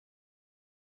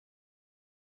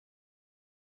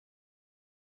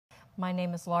My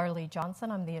name is Laura Lee Johnson.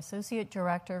 I'm the Associate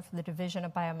Director for the Division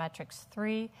of Biometrics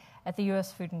 3 at the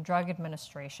U.S. Food and Drug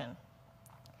Administration.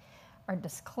 Our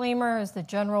disclaimer is the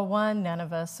general one. None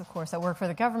of us, of course, that work for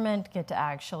the government get to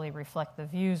actually reflect the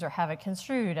views or have it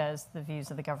construed as the views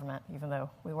of the government, even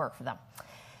though we work for them.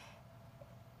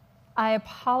 I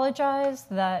apologize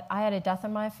that I had a death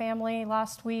in my family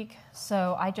last week,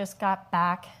 so I just got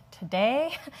back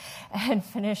today and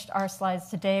finished our slides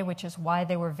today, which is why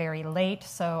they were very late.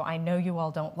 So I know you all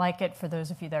don't like it. For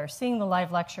those of you that are seeing the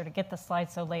live lecture, to get the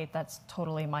slides so late, that's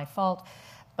totally my fault.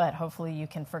 But hopefully you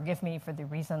can forgive me for the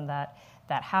reason that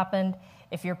that happened.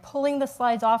 If you're pulling the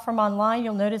slides off from online,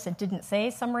 you'll notice it didn't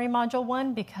say Summary Module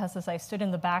 1 because as I stood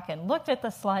in the back and looked at the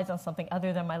slides on something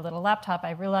other than my little laptop,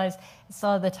 I realized I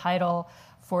saw the title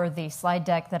for the slide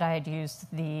deck that I had used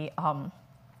all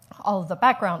of the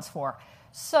backgrounds for.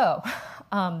 So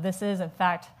this is, in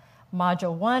fact,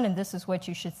 Module 1, and this is what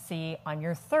you should see on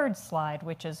your third slide,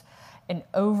 which is an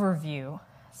overview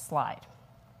slide.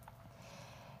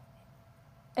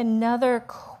 Another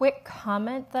quick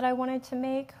comment that I wanted to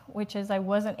make, which is I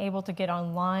wasn't able to get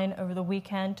online over the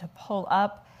weekend to pull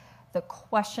up the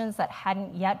questions that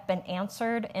hadn't yet been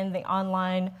answered in the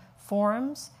online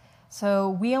forums. So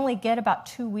we only get about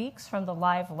 2 weeks from the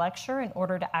live lecture in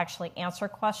order to actually answer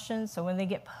questions. So when they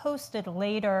get posted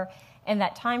later in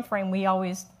that time frame, we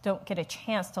always don't get a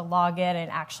chance to log in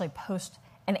and actually post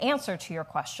an answer to your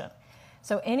question.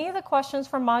 So any of the questions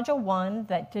from Module 1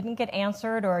 that didn't get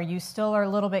answered or you still are a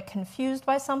little bit confused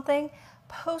by something,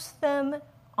 post them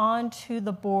onto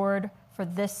the board for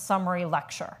this summary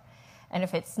lecture. And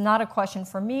if it's not a question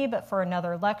for me but for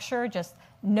another lecture, just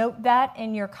note that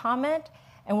in your comment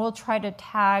and we'll try to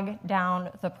tag down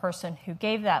the person who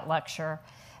gave that lecture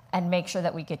and make sure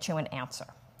that we get you an answer.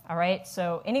 All right,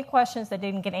 so any questions that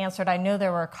didn't get answered, I know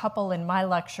there were a couple in my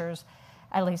lectures,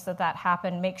 at least that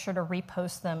happened, make sure to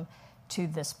repost them to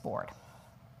this board.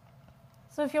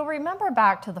 So if you'll remember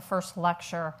back to the first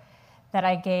lecture that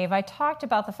I gave, I talked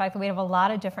about the fact that we have a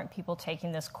lot of different people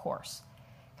taking this course.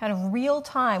 Kind of real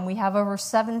time, we have over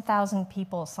 7,000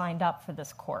 people signed up for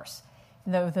this course,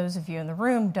 though those of you in the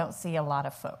room don't see a lot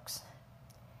of folks.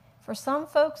 For some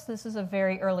folks, this is a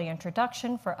very early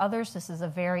introduction. For others, this is a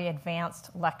very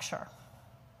advanced lecture.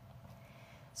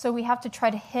 So we have to try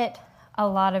to hit a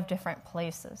lot of different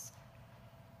places.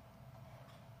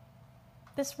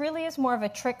 This really is more of a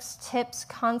tricks, tips,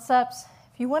 concepts.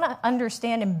 If you want to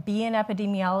understand and be an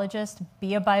epidemiologist,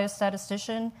 be a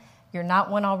biostatistician, you're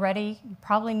not one already, you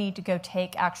probably need to go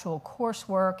take actual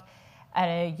coursework at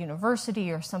a university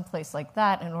or someplace like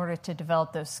that in order to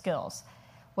develop those skills.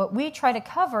 What we try to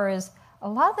cover is a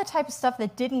lot of the type of stuff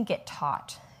that didn't get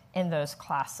taught in those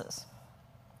classes.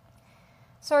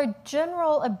 So our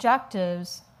general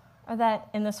objectives are that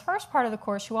in this first part of the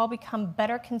course, you all become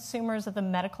better consumers of the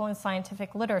medical and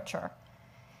scientific literature.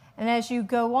 And as you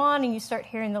go on and you start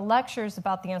hearing the lectures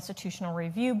about the Institutional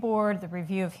Review Board, the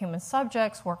review of human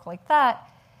subjects, work like that,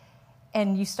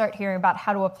 and you start hearing about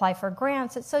how to apply for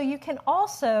grants, so you can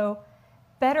also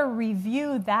better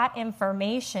review that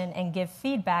information and give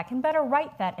feedback and better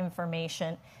write that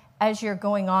information as you're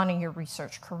going on in your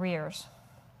research careers.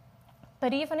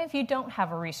 But even if you don't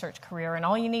have a research career and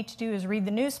all you need to do is read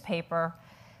the newspaper,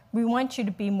 we want you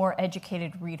to be a more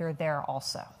educated reader there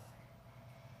also.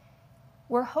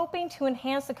 We're hoping to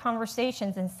enhance the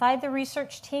conversations inside the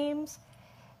research teams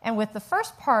and with the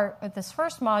first part of this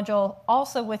first module,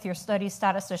 also with your study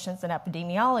statisticians and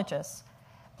epidemiologists.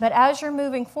 But as you're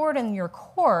moving forward in your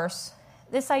course,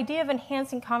 this idea of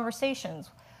enhancing conversations,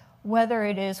 whether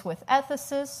it is with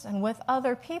ethicists and with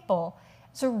other people,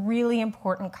 it's a really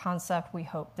important concept we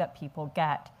hope that people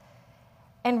get.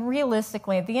 And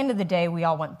realistically, at the end of the day, we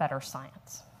all want better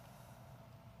science.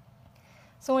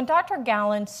 So when Dr.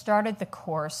 Galland started the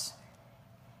course,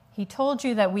 he told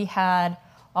you that we had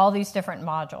all these different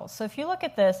modules. So if you look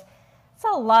at this, it's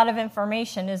a lot of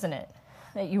information, isn't it,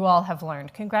 that you all have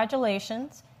learned.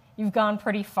 Congratulations, you've gone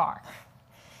pretty far.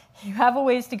 You have a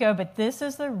ways to go, but this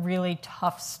is the really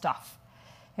tough stuff.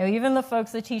 You know, even the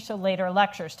folks that teach the later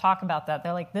lectures talk about that.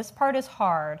 They're like, this part is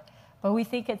hard, but we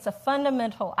think it's a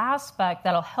fundamental aspect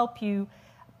that'll help you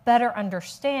better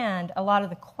understand a lot of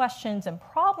the questions and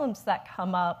problems that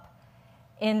come up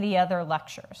in the other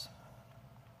lectures.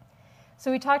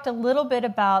 So we talked a little bit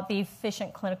about the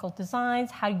efficient clinical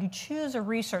designs, how you choose a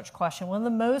research question, one of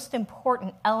the most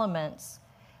important elements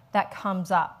that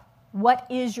comes up. What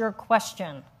is your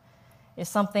question? Is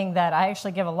something that I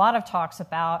actually give a lot of talks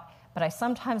about, but I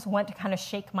sometimes want to kind of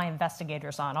shake my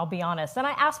investigators on, I'll be honest. And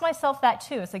I ask myself that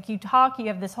too. It's like you talk, you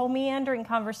have this whole meandering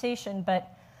conversation, but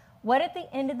what at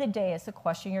the end of the day is the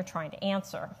question you're trying to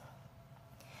answer?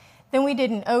 Then we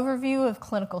did an overview of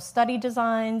clinical study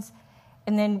designs,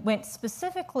 and then went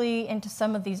specifically into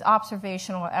some of these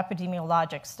observational or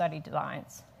epidemiologic study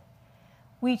designs.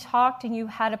 We talked, and you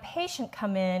had a patient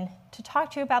come in to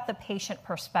talk to you about the patient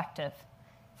perspective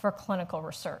for clinical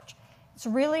research. It's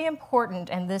really important,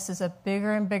 and this is a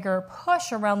bigger and bigger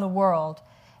push around the world,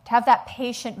 to have that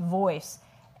patient voice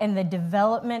in the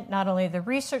development, not only of the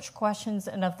research questions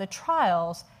and of the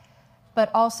trials,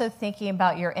 but also thinking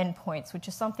about your endpoints, which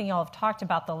is something y'all have talked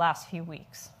about the last few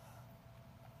weeks.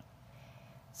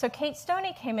 So Kate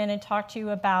Stoney came in and talked to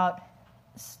you about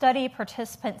study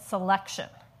participant selection.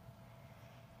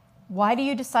 Why do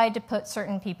you decide to put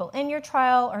certain people in your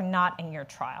trial or not in your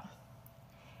trial?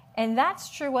 And that's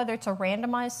true whether it's a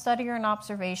randomized study or an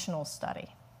observational study.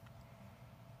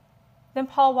 Then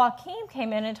Paul Joachim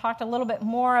came in and talked a little bit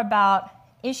more about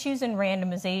issues in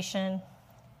randomization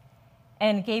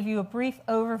and gave you a brief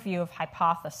overview of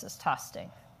hypothesis testing.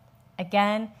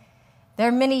 Again, there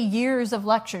are many years of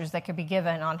lectures that could be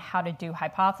given on how to do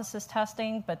hypothesis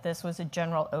testing, but this was a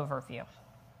general overview.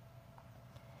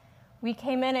 We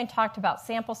came in and talked about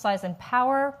sample size and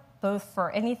power, both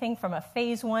for anything from a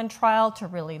phase 1 trial to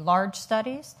really large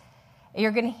studies.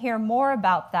 You're going to hear more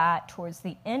about that towards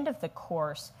the end of the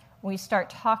course when we start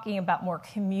talking about more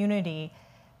community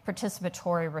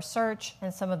participatory research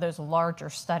and some of those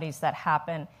larger studies that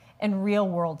happen in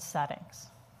real-world settings.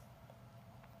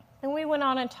 Then we went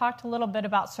on and talked a little bit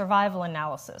about survival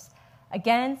analysis.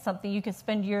 Again, something you could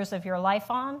spend years of your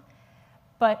life on,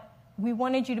 but we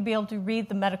wanted you to be able to read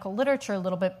the medical literature a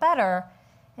little bit better,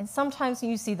 and sometimes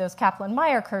when you see those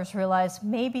Kaplan-Meier curves, realize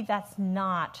maybe that's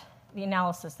not the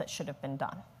analysis that should have been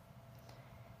done.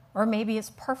 Or maybe it's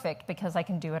perfect because I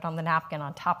can do it on the napkin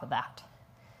on top of that.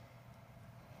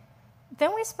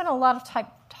 Then we spent a lot of time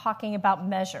talking about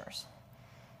measures.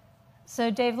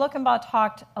 So Dave Luckenbaugh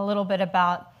talked a little bit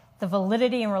about the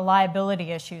validity and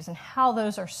reliability issues and how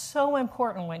those are so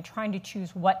important when trying to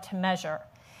choose what to measure,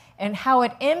 and how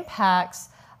it impacts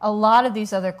a lot of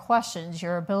these other questions,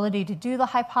 your ability to do the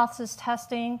hypothesis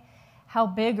testing, how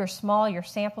big or small your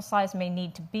sample size may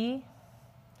need to be.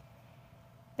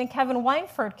 Then Kevin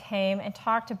Weinford came and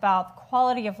talked about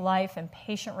quality of life and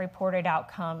patient-reported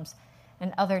outcomes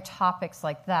and other topics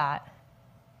like that.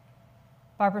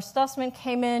 Barbara Stussman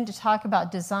came in to talk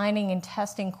about designing and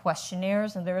testing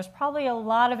questionnaires, and there was probably a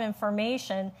lot of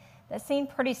information that seemed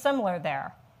pretty similar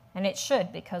there. And it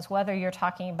should, because whether you're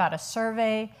talking about a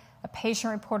survey, a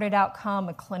patient-reported outcome,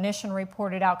 a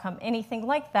clinician-reported outcome, anything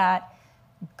like that,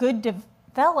 good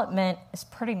development is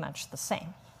pretty much the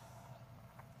same.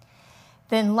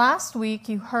 Then last week,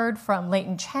 you heard from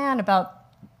Leighton Chan about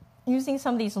using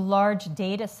some of these large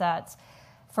data sets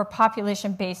for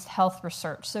population-based health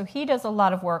research. So he does a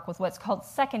lot of work with what's called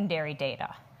secondary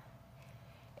data.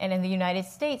 And in the United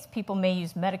States, people may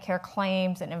use Medicare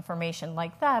claims and information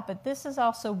like that, but this is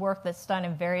also work that's done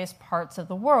in various parts of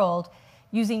the world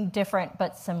using different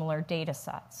but similar data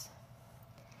sets.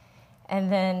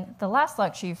 And then the last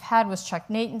lecture you've had was Chuck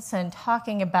Natanson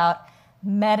talking about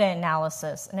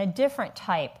meta-analysis and a different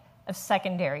type of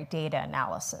secondary data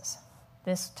analysis,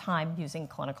 this time using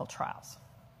clinical trials.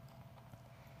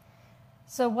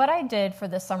 So what I did for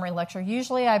this summary lecture,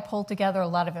 usually I pull together a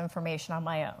lot of information on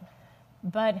my own.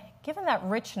 But given that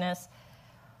richness,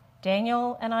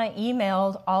 Daniel and I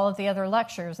emailed all of the other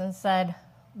lectures and said,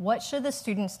 what should the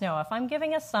students know? If I'm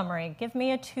giving a summary, give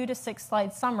me a 2 to 6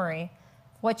 slide summary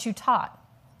of what you taught.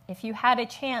 If you had a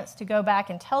chance to go back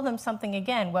and tell them something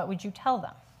again, what would you tell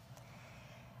them?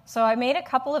 So I made a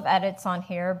couple of edits on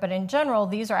here, but in general,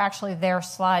 these are actually their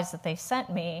slides that they sent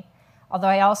me, although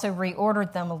I also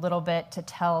reordered them a little bit to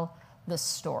tell this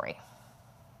story.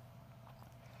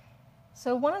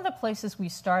 So one of the places we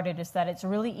started is that it's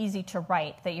really easy to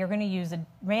write, that you're going to use a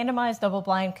randomized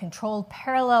double-blind controlled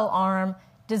parallel arm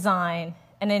design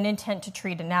and an intent to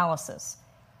treat analysis.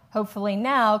 Hopefully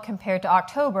now, compared to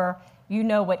October, you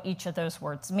know what each of those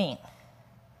words mean.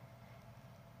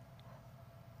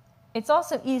 It's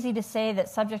also easy to say that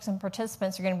subjects and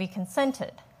participants are going to be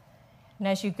consented. And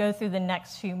as you go through the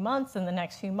next few months and the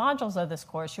next few modules of this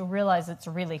course, you'll realize it's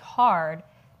really hard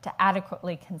to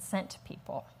adequately consent to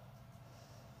people.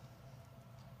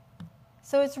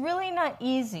 So it's really not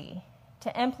easy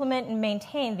to implement and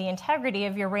maintain the integrity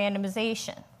of your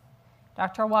randomization.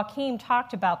 Dr. Joachim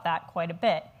talked about that quite a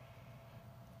bit.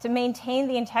 To maintain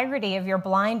the integrity of your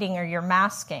blinding or your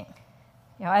masking.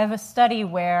 I have a study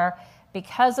where,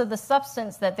 because of the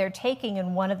substance that they're taking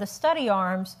in one of the study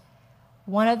arms,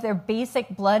 one of their basic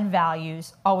blood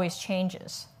values always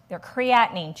changes. Their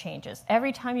creatinine changes.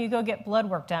 Every time you go get blood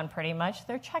work done, pretty much,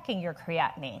 they're checking your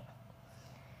creatinine.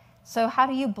 So how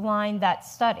do you blind that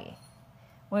study?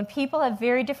 when people have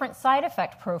very different side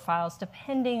effect profiles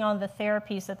depending on the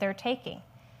therapies that they're taking?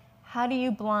 How do you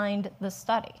blind the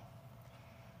study?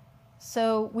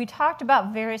 So we talked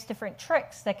about various different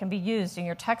tricks that can be used, and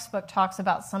your textbook talks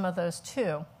about some of those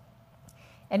too.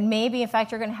 And maybe, in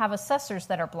fact, you're going to have assessors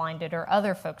that are blinded or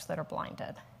other folks that are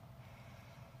blinded.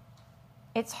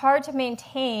 It's hard to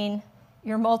maintain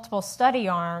your multiple study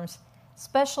arms,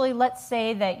 especially let's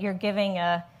say that you're giving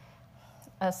a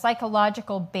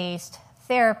psychological-based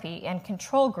therapy and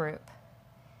control group.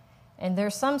 And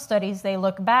there's some studies, they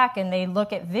look back and they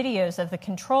look at videos of the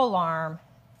control arm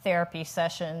therapy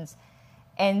sessions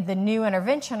and the new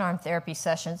intervention arm therapy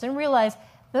sessions and realize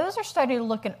those are starting to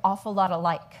look an awful lot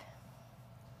alike.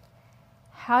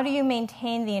 How do you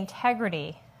maintain the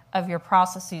integrity of your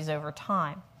processes over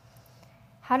time?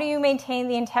 How do you maintain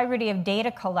the integrity of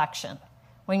data collection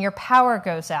when your power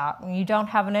goes out, when you don't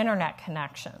have an internet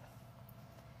connection?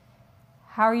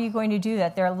 How are you going to do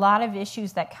that? There are a lot of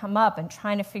issues that come up in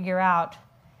trying to figure out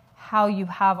how you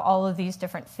have all of these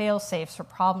different fail-safes for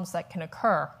problems that can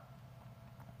occur.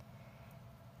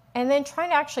 And then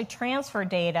trying to actually transfer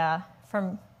data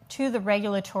to the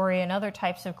regulatory and other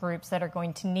types of groups that are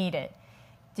going to need it.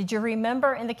 Did you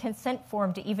remember in the consent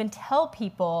form to even tell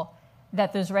people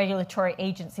that those regulatory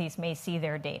agencies may see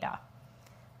their data?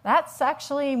 That's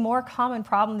actually a more common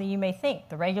problem than you may think.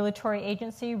 The regulatory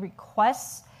agency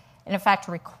requests, and in fact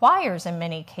requires in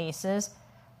many cases,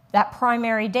 that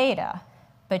primary data.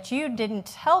 But you didn't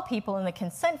tell people in the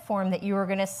consent form that you were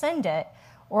going to send it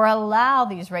or allow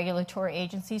these regulatory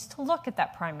agencies to look at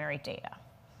that primary data.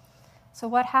 So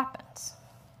what happens?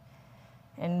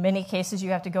 In many cases,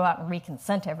 you have to go out and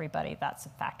reconsent everybody. That's,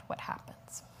 in fact, what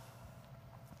happens.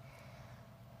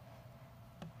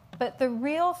 But the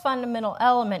real fundamental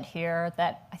element here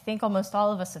that I think almost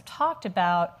all of us have talked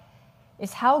about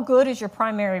is how good is your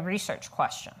primary research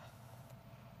question?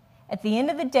 At the end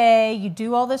of the day, you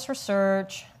do all this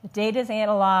research, the data is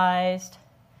analyzed.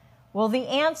 Will the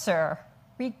answer,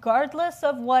 regardless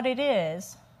of what it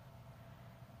is,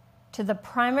 to the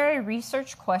primary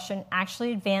research question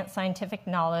actually advance scientific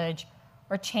knowledge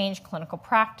or change clinical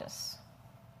practice?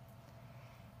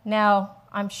 Now,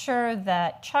 I'm sure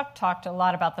that Chuck talked a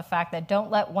lot about the fact that don't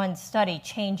let one study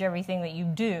change everything that you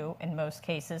do in most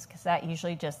cases, because that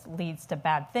usually just leads to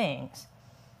bad things.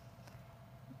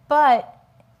 But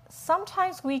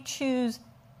sometimes we choose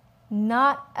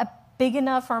not a big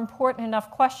enough or important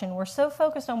enough question. We're so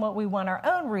focused on what we want our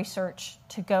own research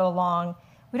to go along,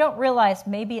 we don't realize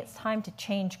maybe it's time to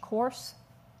change course.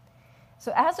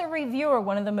 So as a reviewer,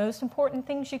 one of the most important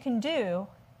things you can do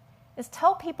is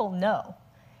tell people no.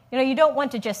 You don't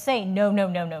want to just say no, no,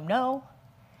 no, no, no.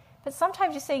 But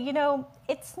sometimes you say,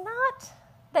 it's not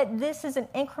that this is an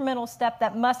incremental step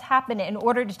that must happen in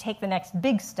order to take the next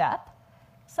big step.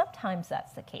 Sometimes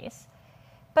that's the case.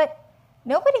 But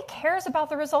nobody cares about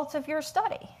the results of your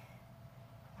study.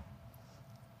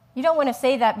 You don't want to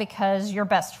say that because your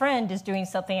best friend is doing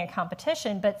something in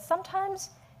competition, but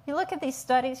sometimes you look at these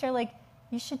studies, you're like,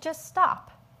 you should just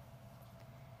stop.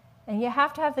 And you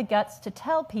have to have the guts to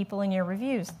tell people in your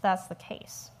reviews that that's the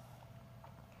case.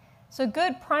 So a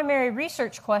good primary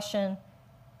research question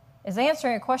is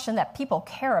answering a question that people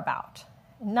care about,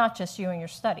 not just you and your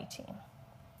study team.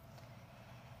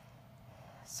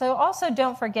 So also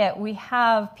don't forget, we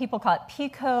have people call it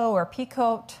PICO or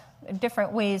PICOT,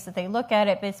 different ways that they look at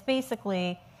it, but it's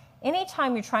basically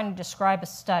anytime you're trying to describe a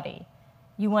study,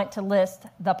 you want to list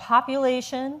the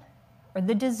population or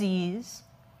the disease,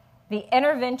 the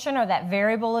intervention or that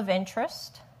variable of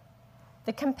interest,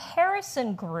 the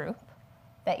comparison group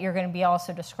that you're going to be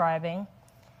also describing,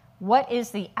 what is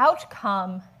the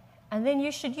outcome, and then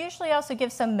you should usually also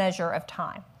give some measure of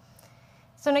time.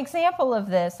 So an example of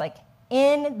this, like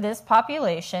in this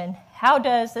population, how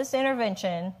does this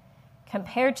intervention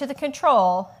compared to the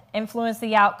control influence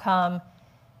the outcome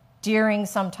during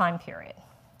some time period?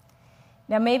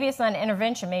 Now maybe it's not an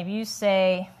intervention, maybe you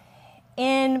say,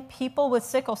 in people with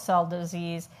sickle cell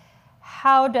disease,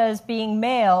 how does being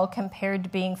male compared to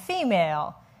being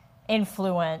female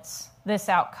influence this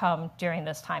outcome during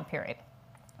this time period?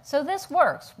 So this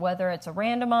works, whether it's a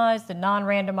randomized, a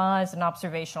non-randomized, an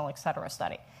observational, et cetera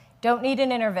study. Don't need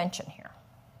an intervention here.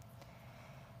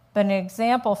 But an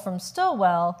example from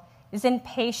Stillwell is in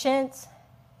patients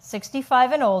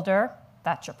 65 and older,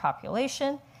 that's your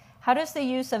population. How does the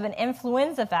use of an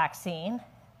influenza vaccine,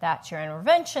 that's your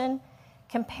intervention,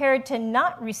 compared to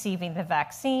not receiving the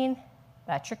vaccine,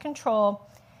 that's your control,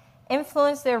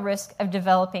 influence their risk of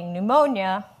developing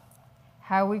pneumonia?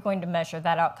 How are we going to measure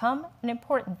that outcome? An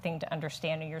important thing to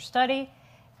understand in your study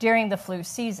during the flu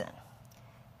season.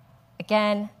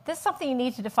 Again, this is something you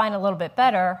need to define a little bit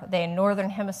better. Are they in northern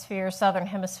hemisphere, southern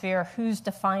hemisphere? Who's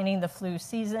defining the flu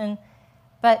season?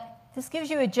 But this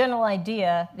gives you a general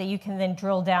idea that you can then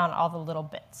drill down all the little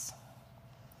bits.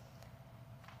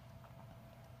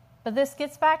 But this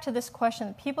gets back to this question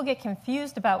that people get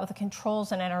confused about with the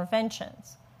controls and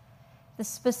interventions. The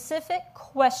specific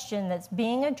question that's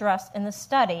being addressed in the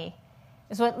study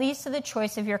is what leads to the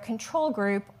choice of your control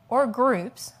group or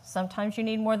groups, sometimes you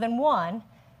need more than one,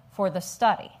 for the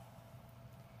study.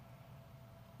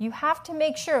 You have to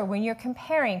make sure when you're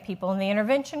comparing people in the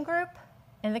intervention group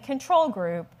and the control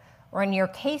group, or in your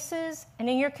cases and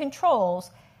in your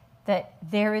controls, that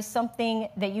there is something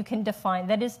that you can define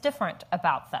that is different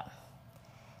about them.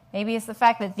 Maybe it's the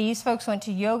fact that these folks went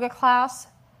to yoga class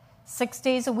 6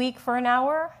 days a week for an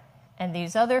hour, and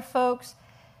these other folks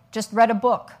just read a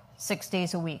book 6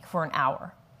 days a week for an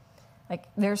hour. Like,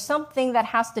 there's something that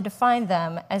has to define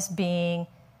them as being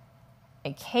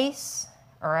a case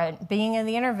or being in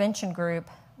the intervention group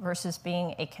versus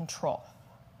being a control.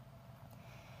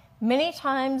 Many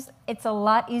times, it's a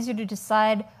lot easier to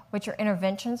decide what your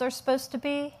interventions are supposed to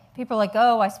be. People are like,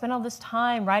 oh, I spent all this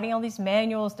time writing all these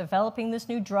manuals, developing this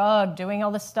new drug, doing all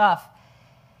this stuff.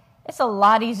 It's a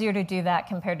lot easier to do that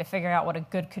compared to figuring out what a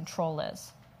good control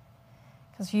is.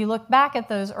 Because if you look back at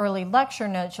those early lecture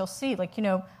notes, you'll see, like,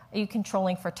 are you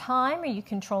controlling for time? Are you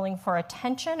controlling for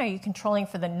attention? Are you controlling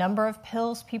for the number of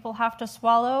pills people have to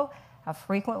swallow? How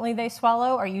frequently they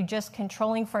swallow? Are you just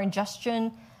controlling for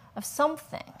ingestion of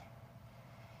something?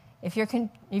 If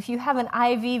you have an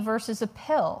IV versus a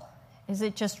pill, is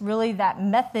it just really that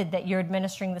method that you're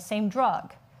administering the same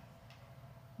drug?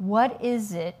 What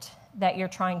is it that you're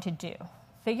trying to do?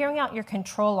 Figuring out your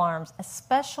control arms,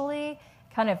 especially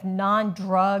kind of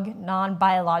non-drug,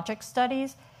 non-biologic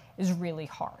studies, is really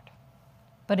hard.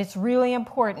 But it's really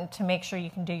important to make sure you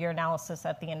can do your analysis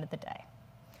at the end of the day.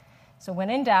 So when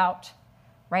in doubt,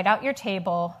 write out your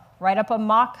table, write up a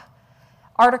mock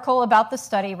article about the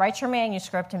study, write your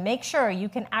manuscript, and make sure you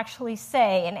can actually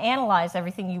say and analyze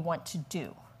everything you want to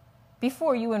do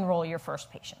before you enroll your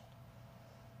first patient.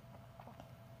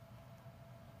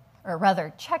 Or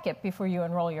rather, check it before you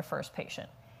enroll your first patient.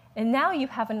 And now you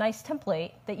have a nice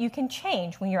template that you can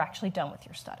change when you're actually done with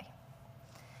your study.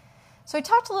 So we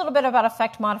talked a little bit about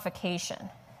effect modification.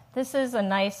 This is a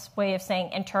nice way of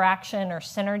saying interaction or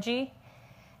synergy.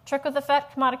 Trick with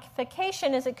effect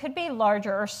modification is it could be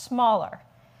larger or smaller.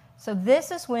 So this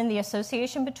is when the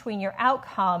association between your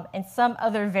outcome and some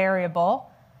other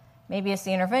variable, maybe it's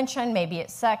the intervention, maybe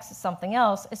it's sex, it's something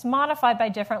else, is modified by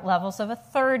different levels of a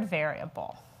third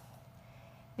variable.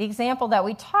 The example that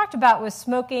we talked about was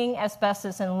smoking,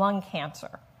 asbestos, and lung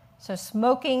cancer. So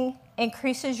smoking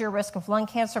increases your risk of lung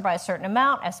cancer by a certain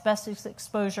amount. Asbestos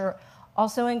exposure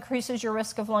also increases your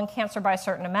risk of lung cancer by a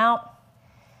certain amount.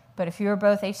 But if you were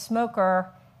both a smoker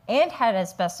and had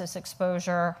asbestos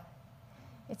exposure,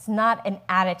 it's not an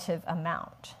additive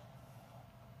amount.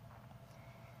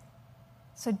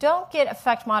 So don't get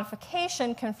effect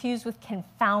modification confused with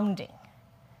confounding.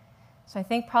 So I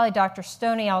think probably Dr.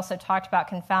 Stoney also talked about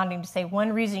confounding to say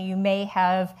one reason you may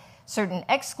have certain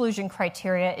exclusion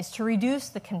criteria is to reduce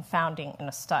the confounding in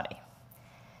a study.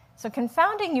 So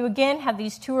confounding, you again have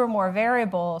these two or more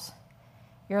variables.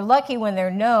 You're lucky when they're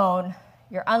known.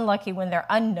 You're unlucky when they're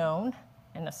unknown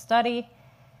in a study.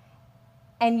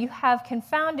 And you have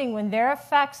confounding when their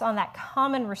effects on that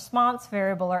common response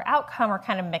variable or outcome are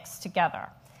kind of mixed together.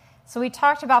 So we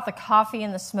talked about the coffee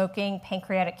and the smoking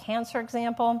pancreatic cancer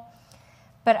example.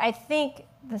 But I think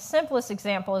the simplest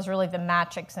example is really the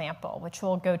match example, which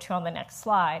we'll go to on the next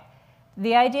slide.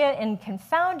 The idea in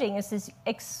confounding is this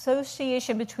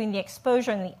association between the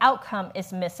exposure and the outcome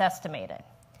is misestimated.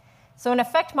 So in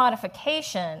effect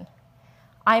modification,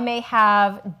 I may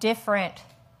have different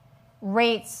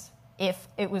rates if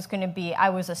it was going to be I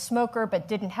was a smoker but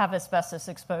didn't have asbestos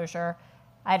exposure,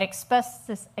 I had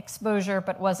asbestos exposure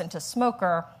but wasn't a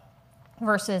smoker,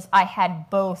 versus I had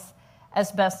both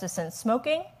asbestos and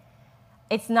smoking.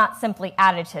 It's not simply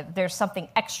additive. There's something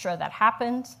extra that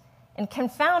happens. In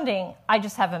confounding, I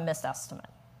just have a misestimate.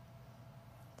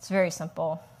 It's very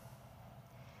simple.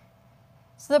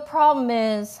 So the problem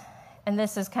is, and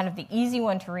this is kind of the easy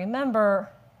one to remember,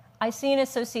 I see an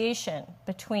association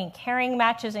between carrying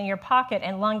matches in your pocket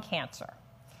and lung cancer.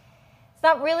 It's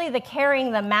not really the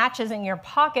carrying the matches in your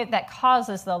pocket that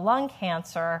causes the lung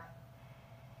cancer.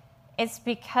 It's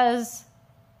because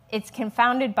it's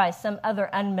confounded by some other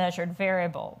unmeasured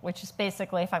variable, which is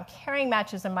basically if I'm carrying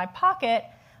matches in my pocket,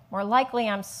 more likely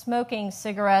I'm smoking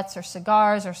cigarettes or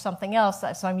cigars or something else,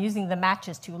 so I'm using the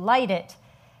matches to light it,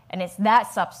 and it's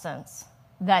that substance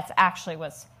that's actually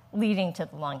what's leading to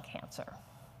the lung cancer.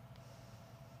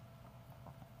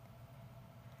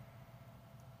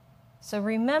 So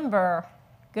remember,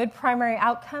 good primary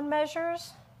outcome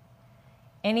measures,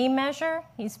 any measure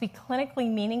needs to be clinically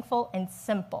meaningful and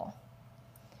simple.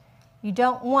 You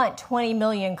don't want 20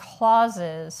 million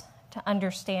clauses to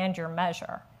understand your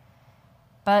measure.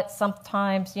 But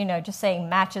sometimes, just saying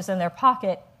matches in their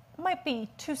pocket might be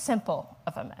too simple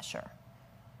of a measure.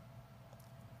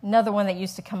 Another one that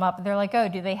used to come up, they're like, oh,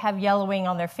 do they have yellowing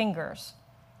on their fingers?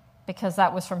 Because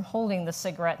that was from holding the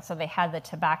cigarette, so they had the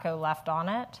tobacco left on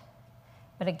it.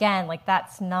 But again,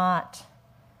 that's not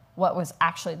what was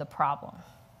actually the problem.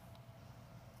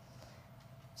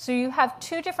 So you have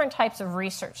two different types of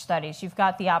research studies. You've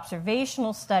got the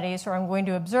observational studies, where I'm going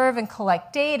to observe and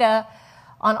collect data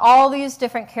on all these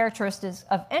different characteristics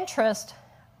of interest,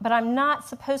 but I'm not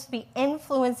supposed to be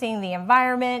influencing the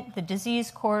environment, the disease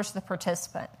course, the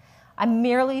participant. I'm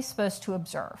merely supposed to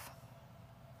observe.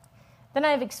 Then I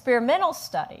have experimental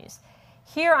studies.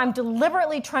 Here I'm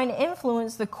deliberately trying to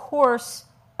influence the course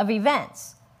of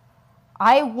events.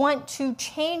 I want to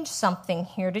change something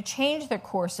here, to change the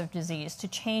course of disease, to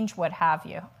change what have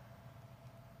you.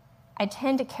 I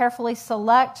tend to carefully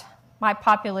select my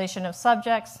population of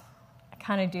subjects. I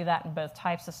kind of do that in both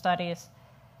types of studies.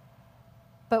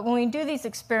 But when we do these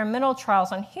experimental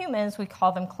trials on humans, we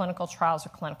call them clinical trials or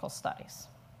clinical studies.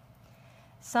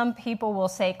 Some people will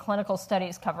say clinical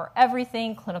studies cover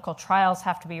everything, clinical trials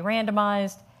have to be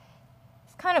randomized.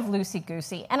 It's kind of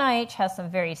loosey-goosey. NIH has some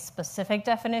very specific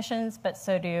definitions, but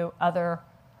so do other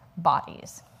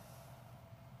bodies.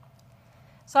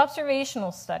 So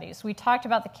observational studies. We talked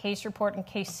about the case report and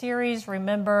case series.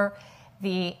 Remember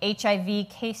the HIV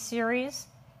case series?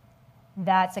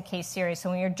 That's a case series. So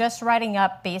when you're just writing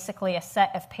up basically a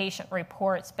set of patient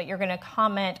reports, but you're going to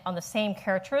comment on the same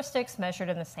characteristics measured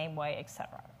in the same way,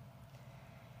 etc.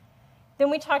 Then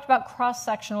we talked about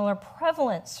cross-sectional or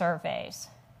prevalent surveys.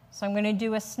 So I'm going to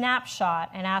do a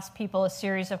snapshot and ask people a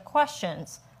series of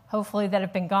questions, hopefully that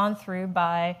have been gone through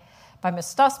by Ms.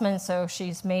 Stussman, so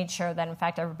she's made sure that, in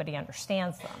fact, everybody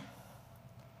understands them.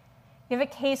 You have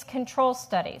a case control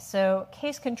study. So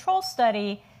case control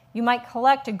study, you might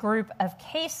collect a group of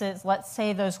cases, let's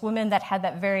say those women that had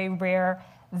that very rare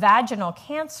vaginal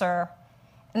cancer,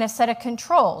 and a set of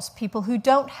controls, people who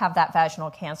don't have that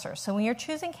vaginal cancer. So when you're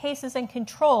choosing cases and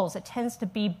controls, it tends to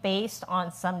be based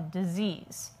on some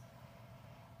disease.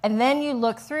 And then you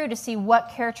look through to see what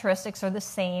characteristics are the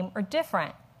same or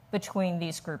different between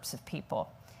these groups of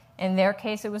people. In their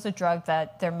case, it was a drug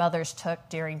that their mothers took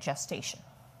during gestation.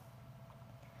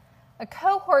 A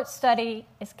cohort study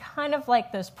is kind of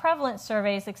like those prevalent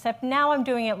surveys, except now I'm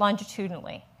doing it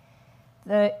longitudinally.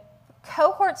 The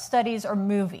cohort studies are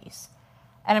movies,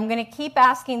 and I'm going to keep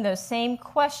asking those same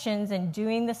questions and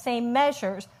doing the same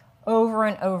measures over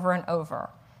and over and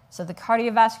over. So the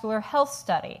cardiovascular health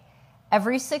study,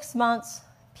 every 6 months,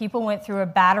 people went through a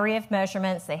battery of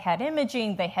measurements. They had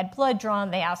imaging, they had blood drawn,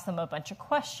 they asked them a bunch of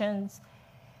questions.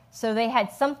 So they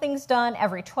had some things done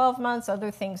every 12 months,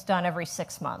 other things done every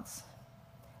 6 months.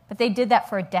 But they did that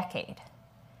for a decade.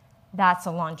 That's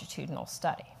a longitudinal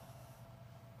study.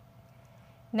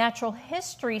 Natural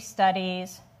history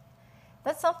studies,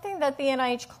 that's something that the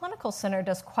NIH Clinical Center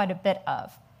does quite a bit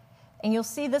of. And you'll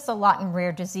see this a lot in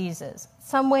rare diseases. In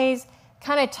some ways,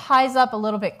 kind of ties up a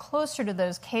little bit closer to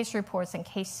those case reports and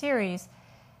case series.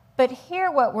 But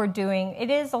here what we're doing, it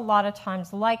is a lot of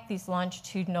times like these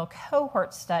longitudinal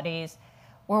cohort studies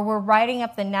where we're writing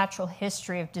up the natural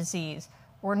history of disease.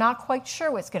 We're not quite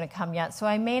sure what's going to come yet, so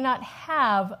I may not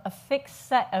have a fixed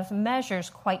set of measures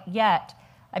quite yet.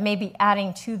 I may be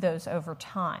adding to those over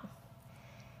time.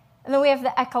 And then we have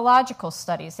the ecological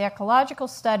studies. The ecological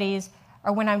studies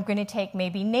are when I'm going to take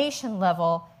maybe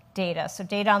nation-level data, so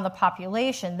data on the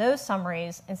population, those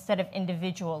summaries, instead of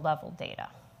individual-level data.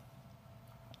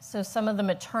 So some of the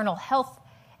maternal health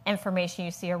information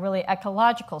you see are really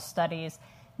ecological studies,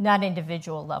 not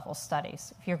individual-level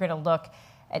studies. If you're going to look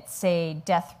at, say,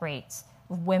 death rates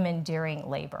of women during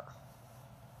labor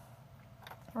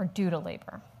or due to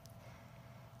labor.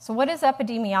 So what is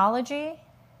epidemiology?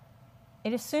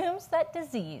 It assumes that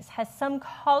disease has some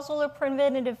causal or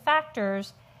preventative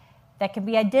factors that can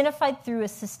be identified through a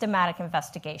systematic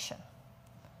investigation.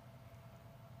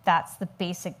 That's the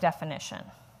basic definition.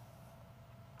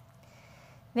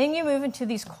 Then you move into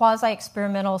these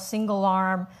quasi-experimental,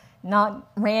 single-arm,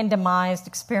 not randomized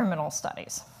experimental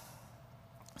studies.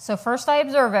 So first I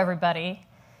observe everybody,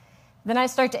 then I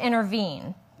start to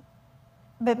intervene,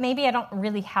 but maybe I don't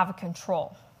really have a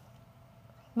control.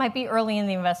 Might be early in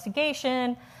the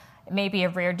investigation, It may be a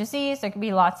rare disease. There could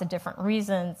be lots of different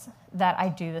reasons that I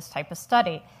do this type of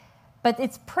study. But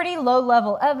it's pretty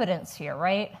low-level evidence here,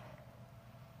 right?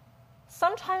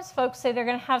 Sometimes folks say they're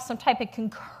going to have some type of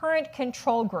concurrent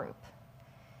control group.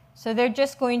 So they're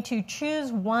just going to choose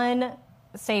one,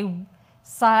 say,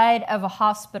 side of a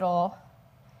hospital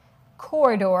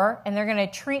corridor, and they're going to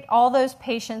treat all those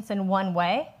patients in one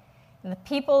way. And the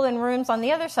people in rooms on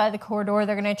the other side of the corridor,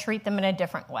 they're going to treat them in a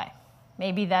different way.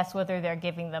 Maybe that's whether they're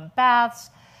giving them baths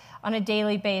on a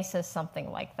daily basis,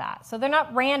 something like that. So they're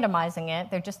not randomizing it,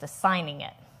 they're just assigning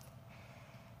it.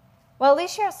 Well, at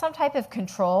least you have some type of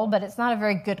control, but it's not a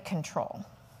very good control.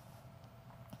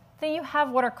 Then you have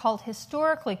what are called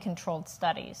historically controlled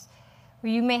studies,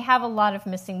 where you may have a lot of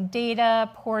missing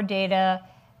data, poor data,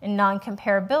 and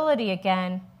non-comparability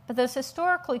again, but those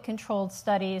historically controlled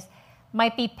studies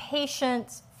might be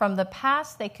patients from the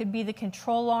past. They could be the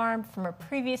control arm from a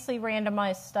previously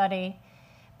randomized study.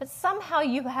 But somehow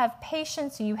you have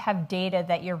patients and you have data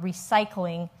that you're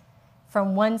recycling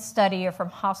from one study or from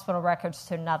hospital records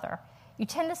to another. You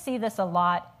tend to see this a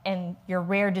lot in your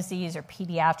rare disease or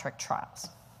pediatric trials.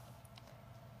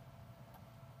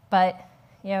 But,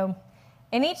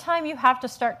 anytime you have to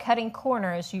start cutting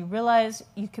corners, you realize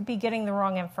you could be getting the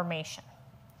wrong information.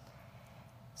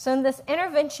 So in this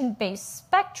intervention-based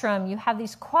spectrum, you have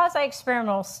these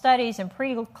quasi-experimental studies and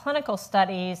preclinical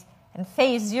studies, and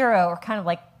phase 0 are kind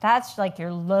of that's like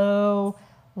your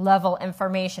low-level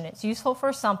information. It's useful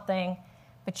for something,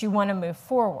 but you want to move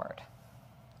forward.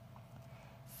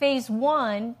 Phase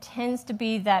 1 tends to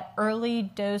be that early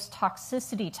dose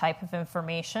toxicity type of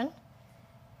information.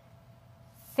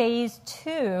 Phase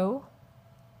 2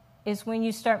 is when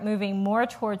you start moving more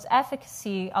towards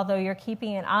efficacy, although you're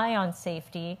keeping an eye on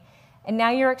safety, and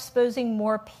now you're exposing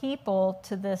more people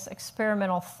to this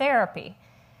experimental therapy.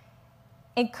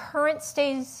 In current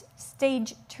phase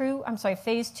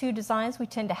 2 designs, we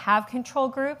tend to have control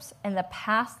groups. In the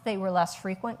past, they were less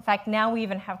frequent. In fact, now we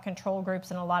even have control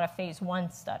groups in a lot of phase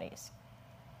 1 studies.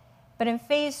 But in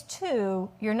phase 2,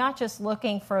 you're not just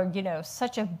looking for,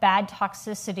 such a bad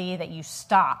toxicity that you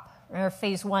stop. Remember,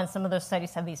 phase 1, some of those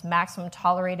studies have these maximum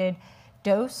tolerated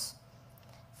dose.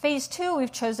 Phase 2,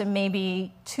 we've chosen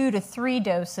maybe 2 to 3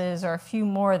 doses or a few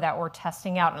more that we're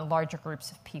testing out in larger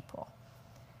groups of people.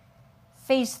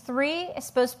 Phase 3 is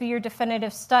supposed to be your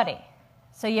definitive study.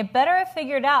 So you better have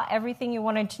figured out everything you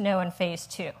wanted to know in phase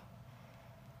 2.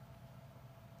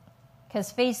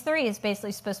 Because phase 3 is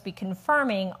basically supposed to be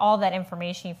confirming all that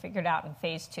information you figured out in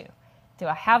phase 2. Do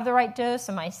I have the right dose?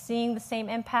 Am I seeing the same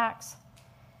impacts?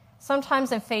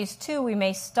 Sometimes in phase 2, we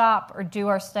may stop or do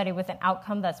our study with an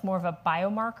outcome that's more of a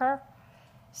biomarker.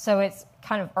 So it's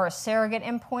kind of, or a surrogate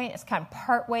endpoint. It's kind of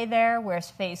partway there,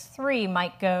 whereas phase 3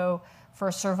 might go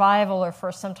for survival or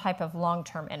for some type of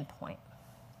long-term endpoint.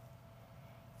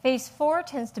 Phase 4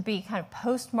 tends to be kind of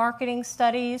post-marketing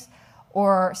studies,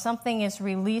 or something is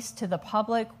released to the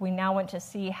public. We now want to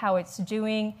see how it's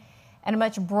doing in a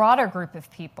much broader group of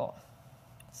people.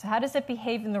 So how does it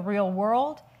behave in the real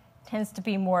world? Tends to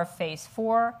be more phase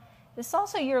 4. This is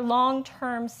also your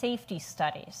long-term safety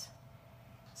studies.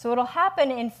 So what will happen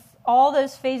in all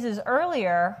those phases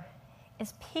earlier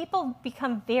is people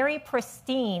become very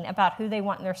pristine about who they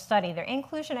want in their study. Their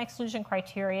inclusion-exclusion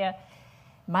criteria,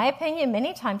 in my opinion,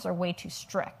 many times are way too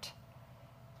strict.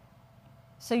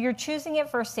 So you're choosing it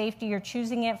for safety, you're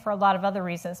choosing it for a lot of other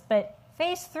reasons. But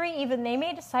phase 3, even they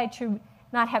may decide to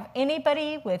not have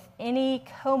anybody with any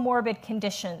comorbid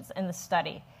conditions in the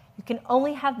study. You can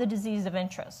only have the disease of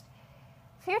interest.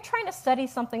 If you're trying to study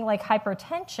something like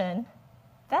hypertension,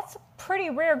 that's a pretty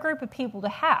rare group of people to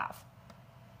have.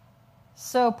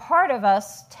 So part of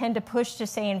us tend to push to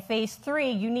say in phase 3,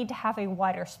 you need to have a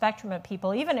wider spectrum of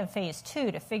people, even in phase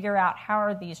 2, to figure out how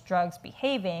are these drugs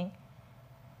behaving.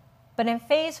 But in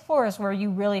phase 4 is where you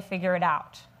really figure it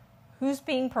out. Who's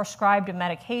being prescribed a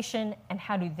medication and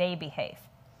how do they behave?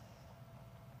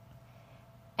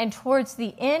 And towards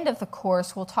the end of the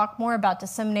course, we'll talk more about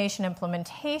dissemination,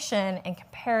 implementation, and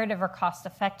comparative or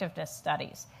cost-effectiveness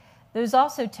studies. Those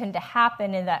also tend to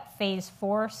happen in that phase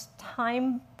 4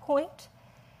 time point.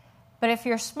 But if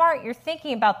you're smart, you're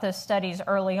thinking about those studies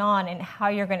early on and how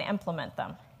you're going to implement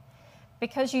them.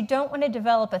 Because you don't want to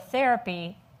develop a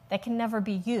therapy that can never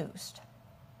be used.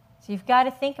 So you've got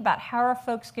to think about how are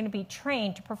folks going to be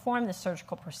trained to perform the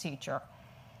surgical procedure.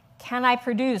 Can I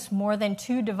produce more than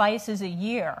 2 devices a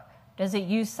year? Does it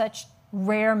use such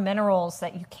rare minerals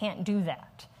that you can't do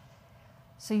that?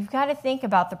 So you've got to think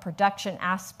about the production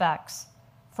aspects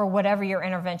for whatever your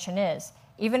intervention is.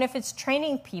 Even if it's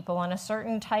training people on a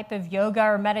certain type of yoga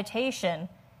or meditation,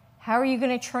 how are you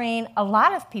going to train a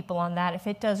lot of people on that if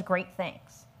it does great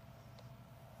things?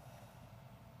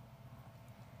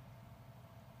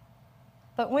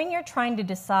 But when you're trying to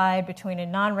decide between a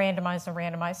non-randomized and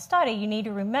randomized study, you need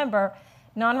to remember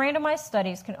non-randomized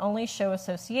studies can only show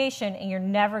association, and you're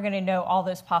never going to know all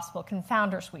those possible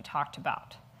confounders we talked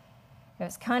about.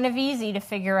 It's kind of easy to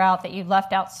figure out that you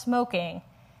left out smoking.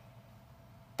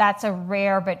 That's a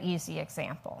rare but easy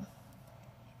example.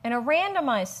 In a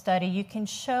randomized study, you can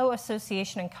show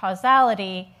association and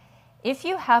causality if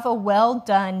you have a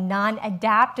well-done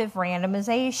non-adaptive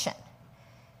randomization,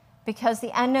 because the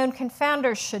unknown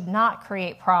confounders should not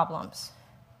create problems.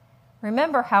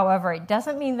 Remember, however, it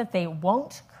doesn't mean that they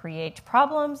won't create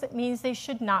problems. It means they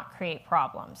should not create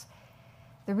problems.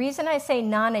 The reason I say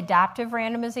non-adaptive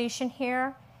randomization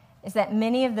here is that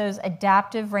many of those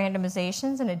adaptive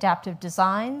randomizations and adaptive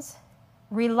designs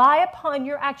rely upon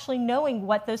your actually knowing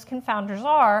what those confounders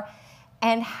are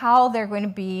and how they're going to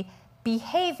be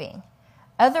behaving.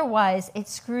 Otherwise, it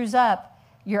screws up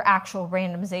your actual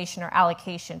randomization or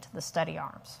allocation to the study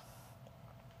arms.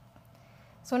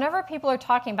 So whenever people are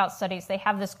talking about studies, they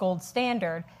have this gold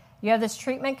standard. You have this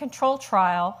treatment control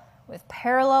trial with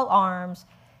parallel arms.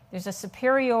 There's a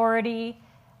superiority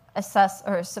hypothesis.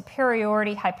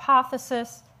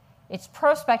 It's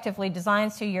prospectively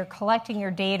designed so you're collecting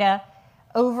your data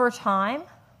over time,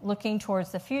 looking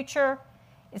towards the future.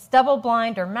 It's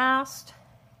double-blind or masked,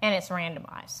 and it's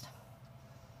randomized.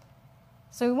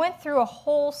 So we went through a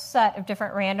whole set of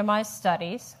different randomized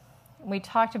studies. We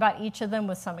talked about each of them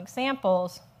with some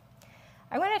examples.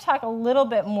 I'm going to talk a little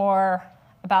bit more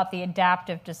about the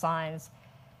adaptive designs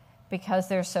because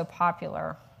they're so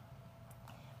popular.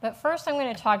 But first I'm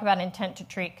going to talk about intent to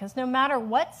treat, because no matter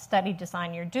what study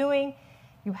design you're doing,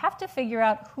 you have to figure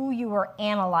out who you are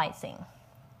analyzing.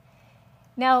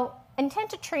 Now, intent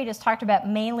to treat is talked about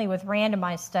mainly with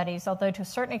randomized studies, although to a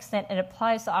certain extent it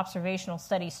applies to observational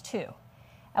studies too.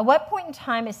 At what point in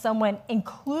time is someone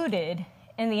included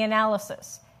in the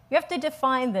analysis? You have to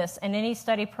define this in any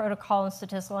study protocol and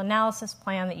statistical analysis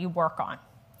plan that you work on.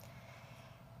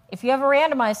 If you have a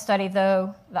randomized study,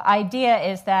 though, the idea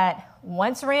is that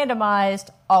once randomized,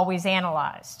 always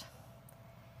analyzed.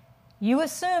 You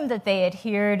assume that they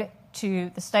adhered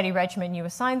to the study regimen you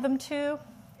assigned them to,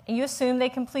 and you assume they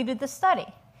completed the study.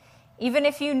 Even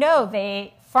if you know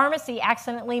the pharmacy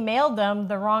accidentally mailed them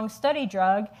the wrong study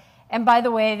drug, and by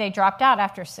the way, they dropped out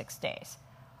after 6 days.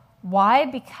 Why?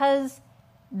 Because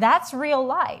that's real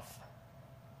life.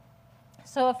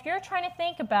 So if you're trying to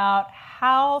think about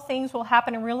how things will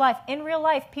happen in real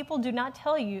life, people do not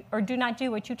tell you or do not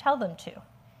do what you tell them to.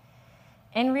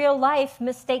 In real life,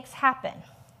 mistakes happen.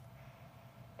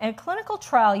 In a clinical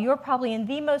trial, you're probably in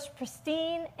the most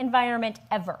pristine environment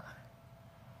ever.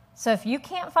 So if you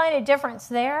can't find a difference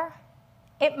there,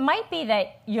 it might be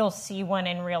that you'll see one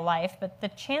in real life, but the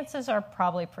chances are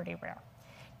probably pretty rare.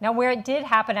 Now, where it did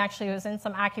happen actually was in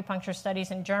some acupuncture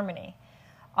studies in Germany.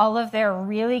 All of their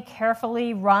really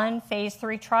carefully run phase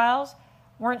 3 trials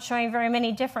weren't showing very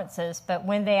many differences, but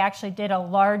when they actually did a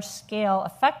large-scale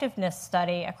effectiveness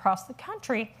study across the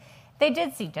country, they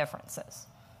did see differences.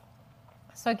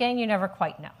 So again, you never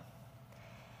quite know.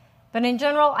 But in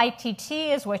general, ITT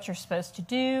is what you're supposed to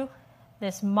do.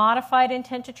 This modified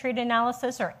intent to treat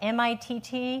analysis, or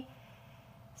MITT,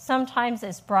 sometimes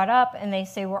is brought up and they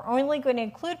say we're only going to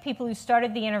include people who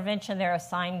started the intervention they're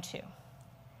assigned to.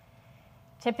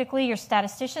 Typically, your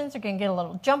statisticians are going to get a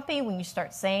little jumpy when you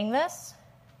start saying this.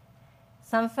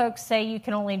 Some folks say you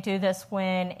can only do this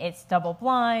when it's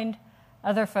double-blind.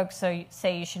 Other folks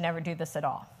say you should never do this at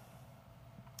all.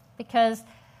 Because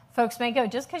folks may go,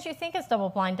 just because you think it's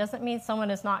double-blind doesn't mean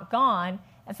someone has not gone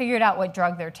and figured out what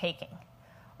drug they're taking.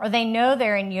 Or they know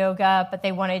they're in yoga, but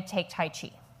they want to take Tai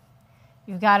Chi.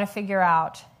 You've got to figure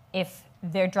out if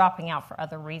they're dropping out for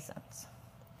other reasons.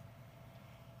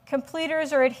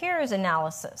 Completers or adherers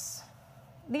analysis.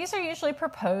 These are usually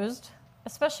proposed,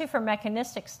 especially for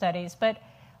mechanistic studies, but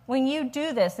when you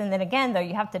do this, and then again, though,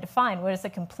 you have to define what is a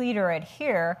complete or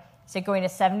adhere. Is it going to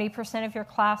 70% of your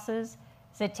classes?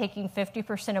 Is it taking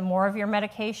 50% or more of your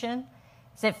medication?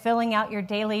 Is it filling out your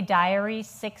daily diary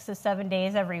 6 to 7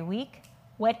 days every week?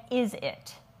 What is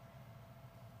it?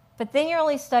 But then you're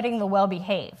only studying the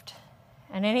well-behaved.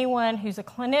 And anyone who's a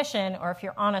clinician, or if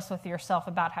you're honest with yourself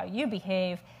about how you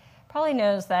behave, probably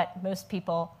knows that most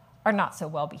people are not so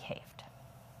well-behaved.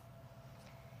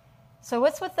 So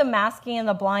what's with the masking and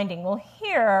the blinding? Well,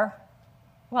 here,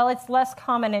 while it's less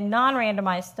common in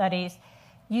non-randomized studies,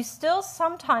 you still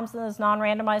sometimes in those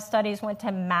non-randomized studies want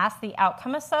to mask the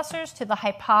outcome assessors to the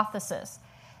hypothesis.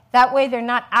 That way they're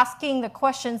not asking the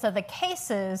questions of the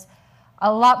cases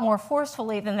a lot more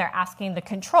forcefully than they're asking the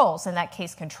controls, in that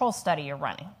case control study you're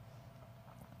running.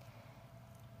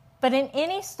 But in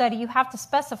any study, you have to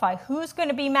specify who's going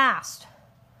to be masked,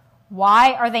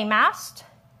 Why are they masked?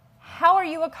 How are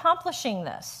you accomplishing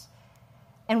this?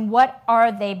 And what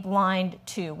are they blind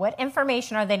to? What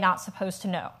information are they not supposed to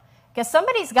know? Because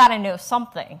somebody's got to know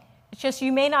something. It's just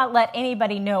you may not let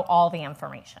anybody know all the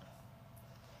information.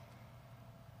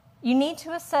 You need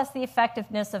to assess the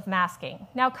effectiveness of masking.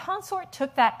 Now, Consort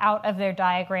took that out of their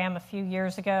diagram a few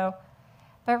years ago,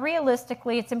 but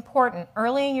realistically, it's important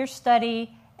early in your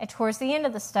study and towards the end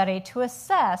of the study to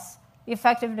assess the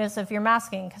effectiveness of your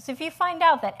masking. Because if you find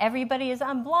out that everybody is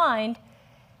unblind,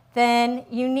 then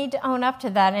you need to own up to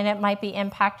that, and it might be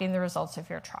impacting the results of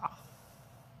your trial.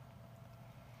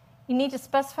 You need to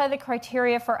specify the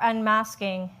criteria for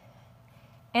unmasking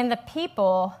and the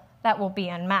people that will be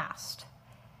unmasked.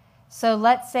 So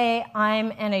let's say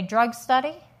I'm in a drug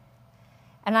study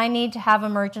and I need to have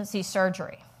emergency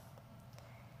surgery.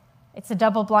 It's a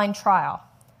double-blind trial.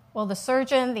 Well, the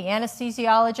surgeon, the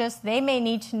anesthesiologist, they may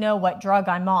need to know what drug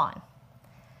I'm on.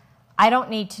 I don't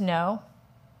need to know.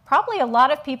 Probably a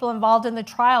lot of people involved in the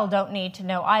trial don't need to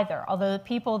know either, although the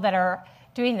people that are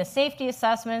doing the safety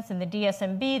assessments and the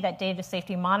DSMB, that Data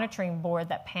Safety Monitoring Board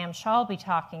that Pam Shaw will be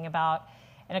talking about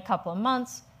in a couple of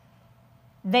months,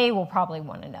 they will probably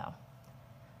want to know.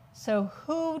 So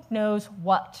who knows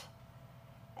what?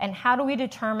 And how do we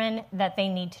determine that they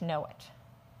need to know it?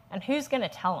 And who's going to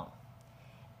tell them?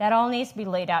 That all needs to be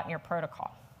laid out in your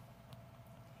protocol.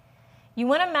 You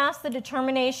want to mask the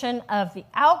determination of the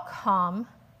outcome,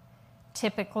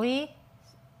 typically,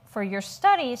 for your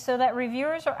study so that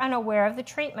reviewers are unaware of the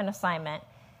treatment assignment.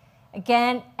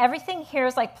 Again, everything here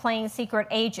is like playing secret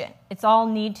agent. It's all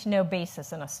need-to-know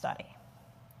basis in a study.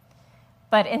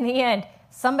 But in the end,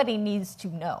 somebody needs to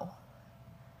know.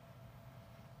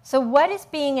 So what is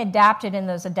being adapted in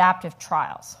those adaptive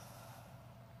trials?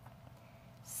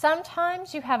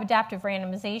 Sometimes you have adaptive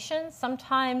randomization.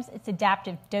 Sometimes it's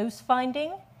adaptive dose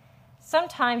finding.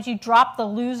 Sometimes you drop the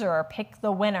loser or pick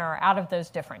the winner out of those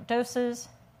different doses.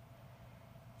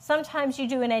 Sometimes you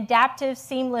do an adaptive,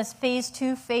 seamless phase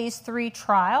 2, phase 3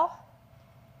 trial.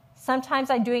 Sometimes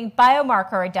I'm doing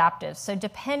biomarker adaptive. So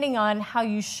depending on how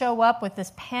you show up with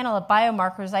this panel of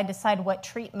biomarkers, I decide what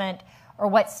treatment or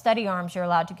what study arms you're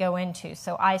allowed to go into.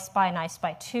 So I-SPY and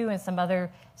I-SPY 2 and some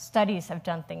other studies have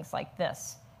done things like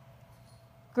this.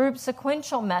 Group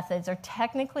sequential methods are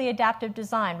technically adaptive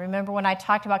design. Remember when I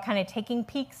talked about kind of taking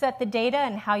peeks at the data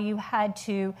and how you had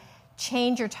to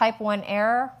change your type 1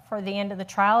 error for the end of the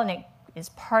trial, and it is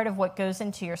part of what goes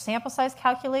into your sample size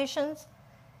calculations?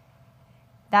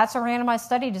 That's a randomized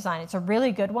study design. It's a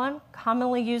really good one,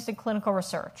 commonly used in clinical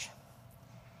research.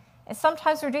 And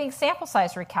sometimes we're doing sample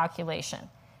size recalculation.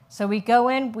 So we go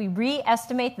in, we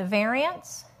re-estimate the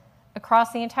variance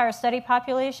across the entire study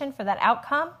population for that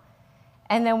outcome,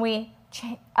 and then we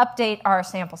update our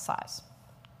sample size.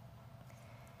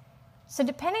 So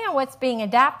depending on what's being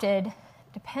adapted,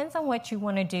 depends on what you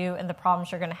want to do and the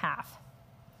problems you're going to have.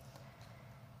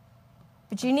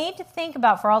 But you need to think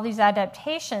about, for all these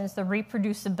adaptations, the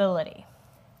reproducibility.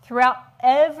 Throughout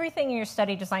everything in your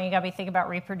study design, you've got to be thinking about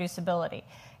reproducibility.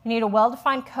 You need a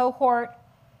well-defined cohort.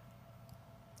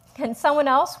 Can someone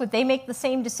else, would they make the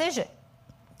same decision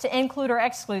to include or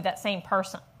exclude that same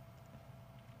person?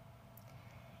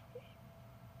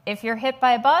 If you're hit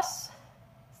by a bus,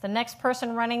 is the next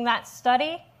person running that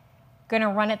study going to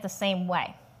run it the same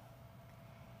way?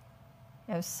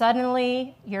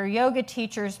 Suddenly, your yoga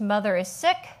teacher's mother is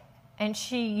sick, and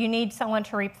you need someone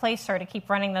to replace her to keep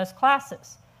running those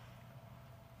classes.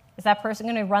 Is that person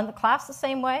going to run the class the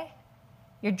same way?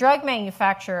 Your drug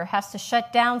manufacturer has to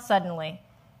shut down suddenly.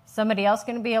 Is somebody else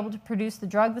going to be able to produce the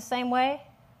drug the same way,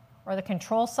 or the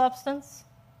control substance?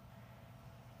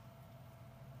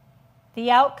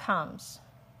 The outcomes.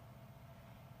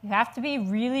 You have to be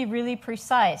really, really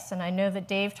precise, and I know that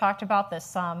Dave talked about this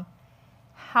some,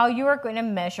 how you are going to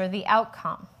measure the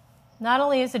outcome. Not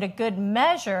only is it a good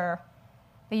measure,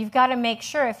 but you've got to make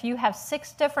sure if you have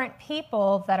 6 different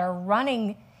people that are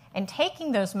running and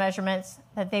taking those measurements,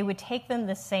 that they would take them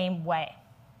the same way.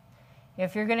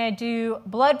 If you're going to do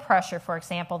blood pressure, for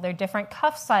example, there are different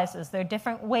cuff sizes, there are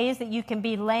different ways that you can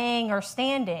be laying or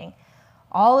standing.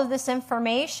 All of this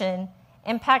information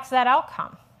impacts that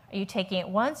outcome. Are you taking it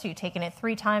once? Are you taking it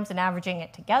 3 times and averaging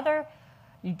it together?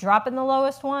 You dropping the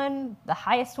lowest one, the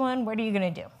highest one? What are you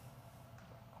going to do?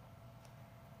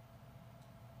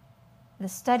 The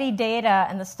study data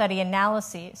and the study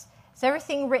analyses. Is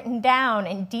everything written down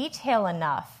in detail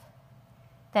enough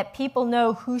that people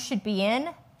know who should be in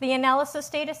the analysis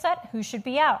data set, who should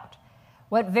be out?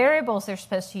 What variables they're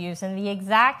supposed to use, and the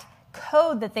exact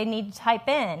code that they need to type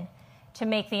in to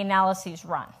make the analyses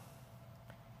run.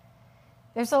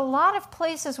 There's a lot of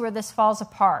places where this falls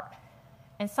apart.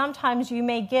 And sometimes you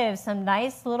may give some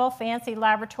nice little fancy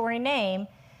laboratory name,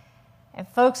 and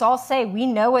folks all say, we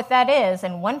know what that is,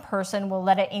 and one person will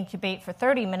let it incubate for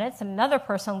 30 minutes, and another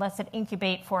person lets it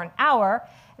incubate for an hour,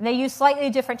 and they use slightly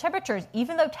different temperatures.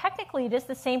 Even though technically it is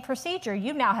the same procedure,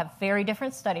 you now have very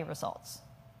different study results.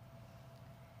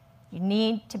 You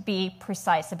need to be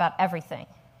precise about everything.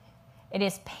 It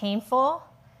is painful,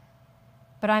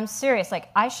 but I'm serious. Like,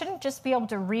 I shouldn't just be able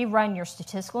to rerun your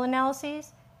statistical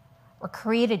analyses or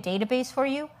create a database for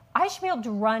you. I should be able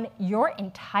to run your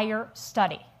entire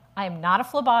study. I am not a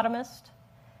phlebotomist.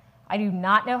 I do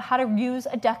not know how to use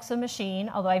a DEXA machine,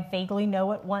 although I vaguely know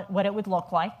what it would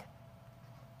look like.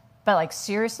 But like,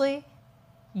 seriously,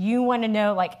 you want to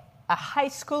know, like, a high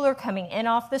schooler coming in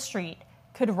off the street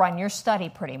could run your study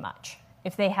pretty much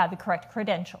if they had the correct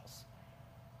credentials.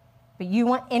 But you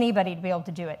want anybody to be able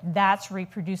to do it. That's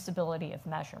reproducibility of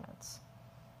measurements.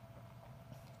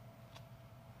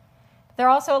 There are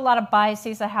also a lot of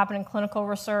biases that happen in clinical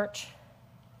research,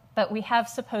 but we have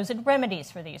supposed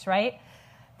remedies for these, right?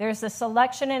 There's the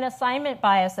selection and assignment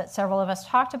bias that several of us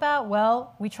talked about.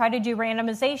 Well, we try to do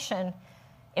randomization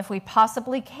if we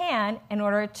possibly can in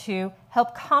order to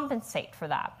help compensate for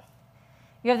that.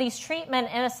 You have these treatment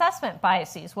and assessment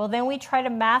biases. Well, then we try to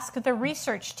mask the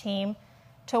research team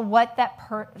to what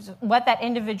that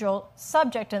individual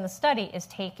subject in the study is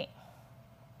taking.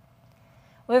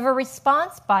 We have a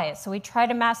response bias, so we try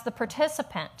to mask the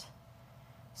participant.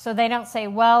 So they don't say,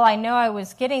 well, I know I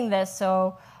was getting this,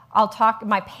 so I'll talk,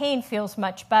 my pain feels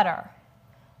much better.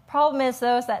 Problem is,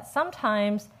 though, is that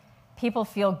sometimes people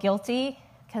feel guilty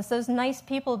because those nice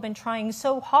people have been trying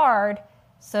so hard,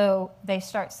 so they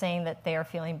start saying that they are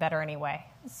feeling better anyway.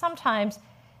 Sometimes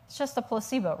it's just a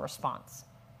placebo response.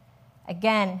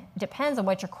 Again, it depends on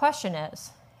what your question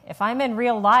is. If I'm in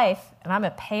real life and I'm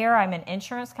a payer, I'm an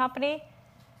insurance company,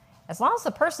 as long as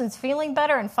the person's feeling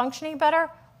better and functioning better,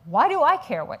 why do I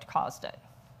care what caused it?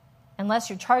 Unless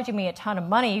you're charging me a ton of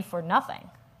money for nothing.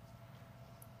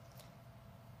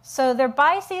 So there are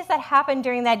biases that happen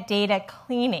during that data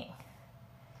cleaning.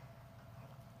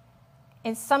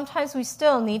 And sometimes we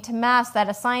still need to mask that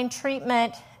assigned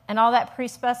treatment and all that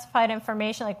pre-specified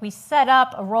information. Like, we set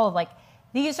up a role of, like,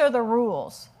 these are the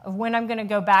rules of when I'm going to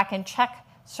go back and check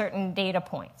certain data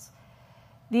points.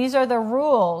 These are the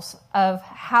rules of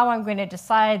how I'm going to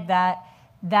decide that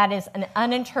that is an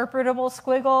uninterpretable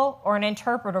squiggle or an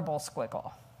interpretable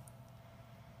squiggle.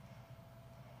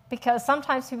 Because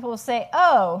sometimes people will say,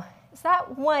 oh, is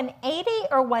that 180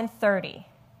 or 130?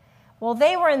 Well,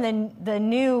 they were in the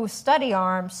new study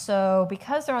arm, so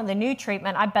because they're on the new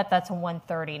treatment, I bet that's a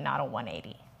 130, not a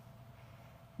 180.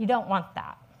 You don't want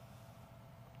that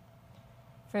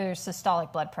for your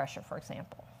systolic blood pressure, for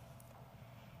example.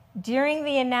 During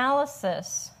the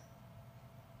analysis,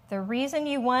 the reason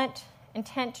you want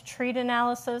intent to treat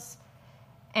analysis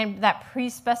and that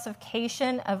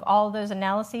pre-specification of all of those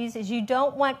analyses is you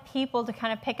don't want people to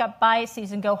kind of pick up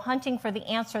biases and go hunting for the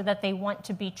answer that they want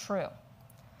to be true.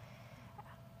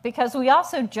 Because we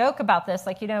also joke about this,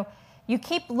 like, you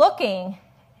keep looking,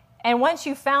 and once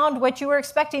you found what you were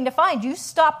expecting to find, you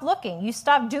stop looking. You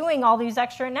stop doing all these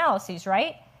extra analyses,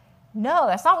 right? No,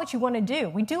 that's not what you want to do.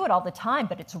 We do it all the time,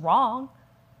 but it's wrong.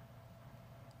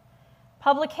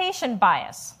 Publication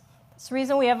bias. That's the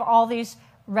reason we have all these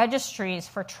registries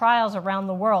for trials around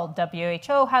the world.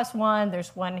 WHO has one.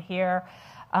 There's one here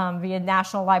via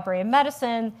National Library of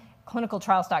Medicine.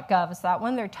 Clinicaltrials.gov is that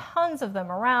one. There are tons of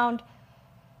them around.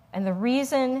 And the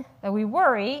reason that we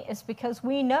worry is because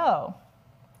we know,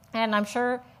 and I'm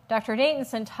sure Dr.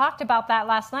 Natanson talked about that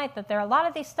last night, that there are a lot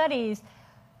of these studies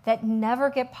that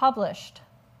never get published,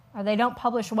 or they don't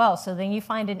publish well. So then you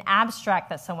find an abstract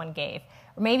that someone gave,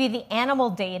 or maybe the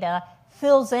animal data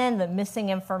fills in the missing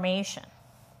information.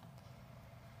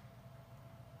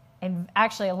 And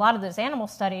actually, a lot of those animal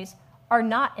studies are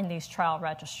not in these trial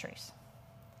registries.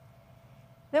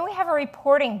 Then we have a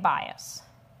reporting bias.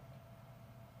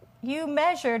 You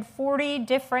measured 40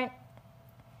 different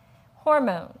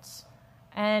hormones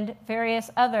and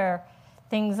various other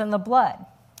things in the blood,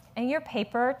 and your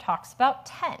paper talks about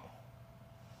 10.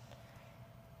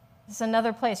 This is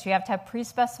another place you have to have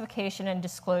pre-specification and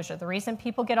disclosure. The reason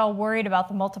people get all worried about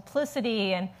the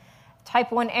multiplicity and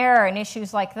type 1 error and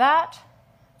issues like that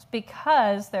is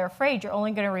because they're afraid you're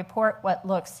only going to report what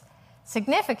looks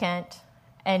significant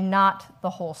and not the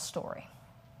whole story.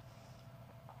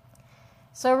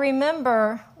 So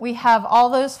remember, we have all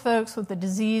those folks with the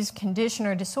disease, condition,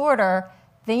 or disorder.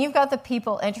 Then you've got the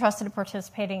people interested in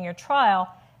participating in your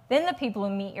trial. Then the people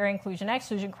who meet your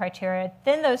inclusion-exclusion criteria.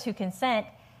 Then those who consent.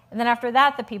 And then after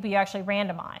that, the people you actually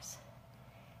randomize.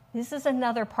 This is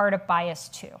another part of bias,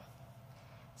 too.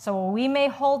 So while we may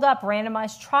hold up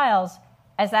randomized trials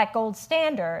as that gold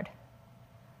standard,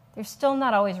 they're still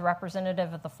not always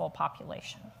representative of the full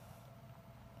population.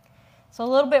 So a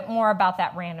little bit more about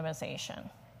that randomization.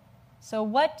 So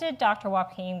what did Dr.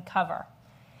 Joaquin cover?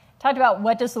 Talked about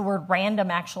what does the word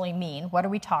random actually mean? What are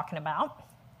we talking about?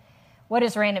 What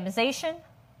is randomization?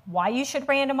 Why you should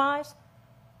randomize?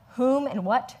 Whom and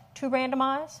what to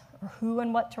randomize? Or who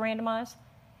and what to randomize?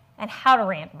 And how to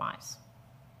randomize.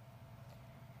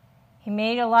 He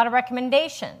made a lot of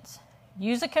recommendations.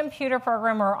 Use a computer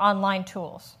program or online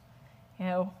tools.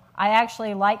 I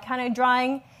actually like kind of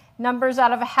drawing numbers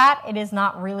out of a hat. It is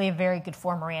not really a very good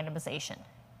form of randomization.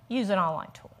 Use an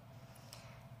online tool.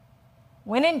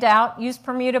 When in doubt, use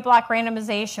Bermuda block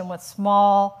randomization with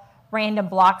small random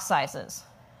block sizes.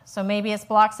 So maybe it's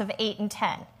blocks of 8 and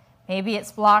 10. Maybe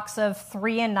it's blocks of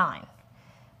 3 and 9.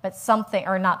 But something,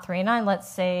 or not 3 and 9, let's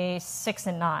say 6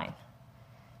 and 9.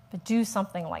 But do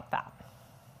something like that.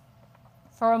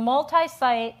 For a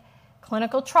multi-site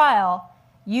clinical trial,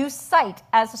 use site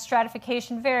as a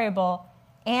stratification variable,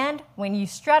 and when you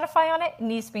stratify on it, it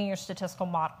needs to be in your statistical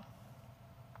model.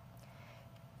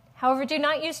 However, do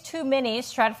not use too many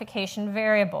stratification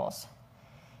variables.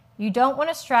 You don't want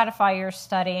to stratify your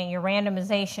study and your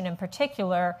randomization in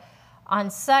particular on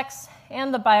sex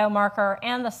and the biomarker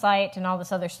and the site and all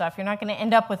this other stuff. You're not going to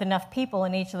end up with enough people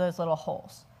in each of those little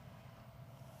holes.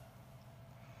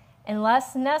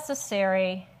 Unless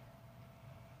necessary,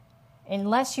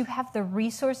 unless you have the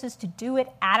resources to do it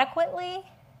adequately,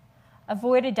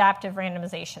 avoid adaptive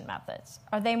randomization methods.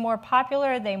 Are they more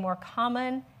popular? Are they more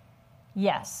common?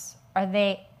 Yes. Are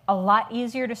they a lot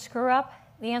easier to screw up?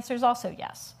 The answer is also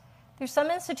yes. There's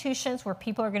some institutions where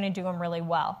people are going to do them really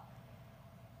well.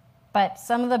 But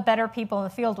some of the better people in the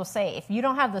field will say, if you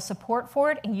don't have the support for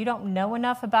it and you don't know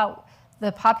enough about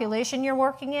the population you're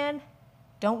working in,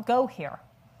 don't go here.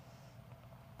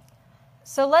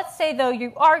 So let's say, though,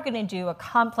 you are going to do a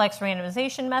complex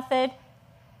randomization method.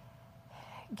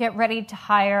 Get ready to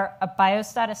hire a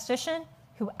biostatistician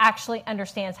who actually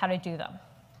understands how to do them.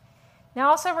 Now,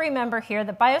 also remember here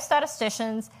that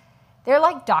biostatisticians, they're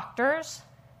like doctors.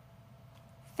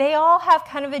 They all have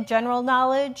kind of a general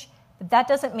knowledge, but that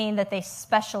doesn't mean that they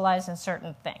specialize in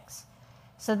certain things.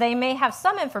 So they may have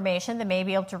some information, they may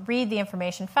be able to read the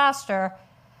information faster,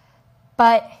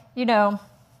 but,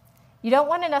 you don't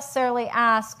want to necessarily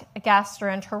ask a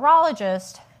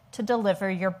gastroenterologist to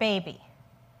deliver your baby.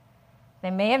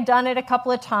 They may have done it a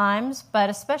couple of times, but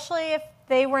especially if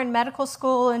they were in medical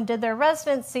school and did their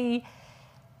residency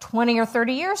 20 or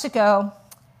 30 years ago,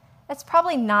 that's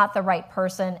probably not the right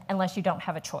person unless you don't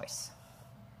have a choice.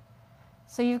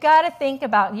 So you've got to think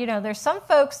about, there's some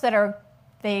folks that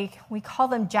we call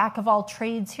them jack of all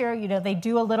trades here. They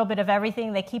do a little bit of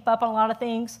everything. They keep up on a lot of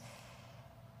things.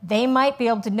 They might be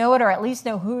able to know it or at least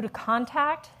know who to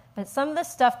contact, but some of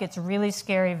this stuff gets really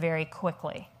scary very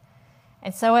quickly.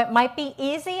 And so it might be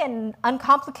easy and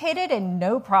uncomplicated and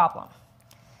no problem.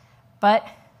 But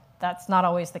that's not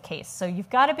always the case. So you've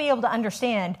got to be able to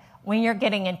understand when you're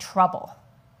getting in trouble.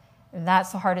 And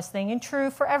that's the hardest thing and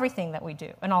true for everything that we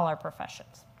do in all our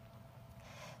professions.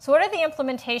 So what are the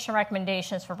implementation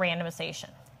recommendations for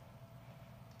randomization?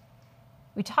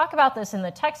 We talk about this in the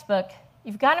textbook.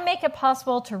 You've got to make it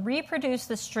possible to reproduce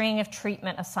the string of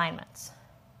treatment assignments.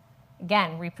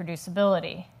 Again,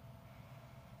 reproducibility.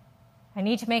 I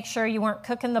need to make sure you weren't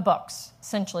cooking the books,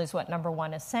 essentially is what number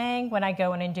 1 is saying when I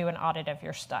go in and do an audit of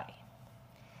your study.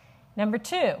 Number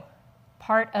 2,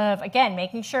 part of, again,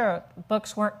 making sure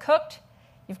books weren't cooked,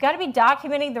 you've got to be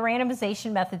documenting the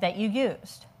randomization method that you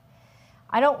used.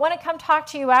 I don't want to come talk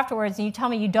to you afterwards and you tell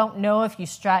me you don't know if you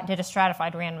did a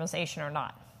stratified randomization or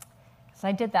not. Because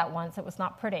I did that once. It was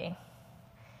not pretty.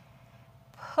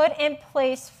 Put in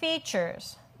place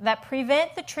features that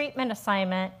prevent the treatment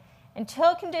assignment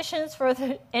until conditions for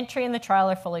the entry in the trial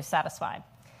are fully satisfied.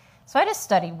 So I had a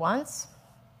study once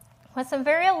with some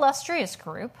very illustrious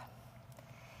group.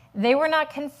 They were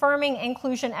not confirming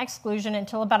inclusion-exclusion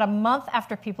until about a month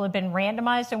after people had been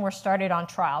randomized and were started on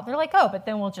trial. They're like, oh, but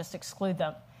then we'll just exclude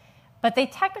them. But they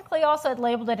technically also had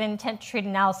labeled it an intent-to-treat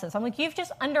analysis. I'm like, you've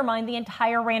just undermined the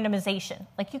entire randomization.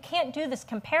 Like, you can't do this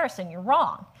comparison. You're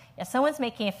wrong. Yeah, someone's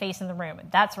making a face in the room.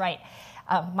 That's right.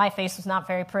 My face was not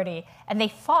very pretty. And they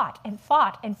fought and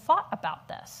fought and fought about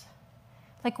this.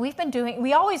 Like,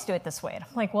 we always do it this way. And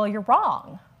I'm like, well, you're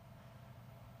wrong.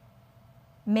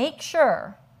 Make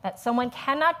sure that someone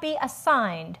cannot be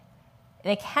assigned,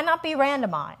 they cannot be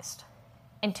randomized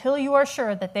until you are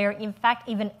sure that they are in fact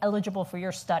even eligible for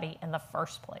your study in the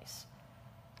first place.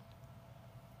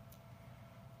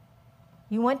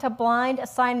 You want to blind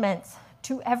assignments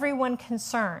to everyone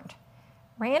concerned.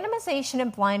 Randomization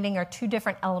and blinding are two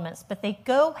different elements, but they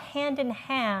go hand in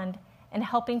hand in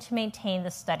helping to maintain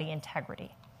the study integrity.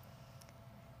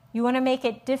 You want to make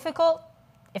it difficult,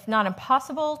 if not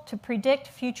impossible, to predict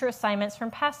future assignments from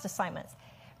past assignments.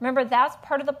 Remember, that's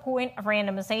part of the point of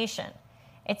randomization.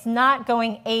 It's not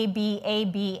going A, B, A,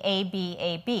 B, A, B,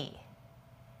 A, B.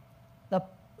 The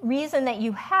reason that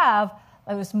you have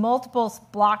those multiple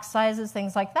block sizes,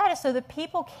 things like that, is so that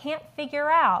people can't figure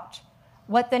out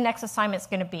what the next assignment's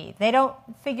going to be. They don't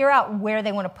figure out where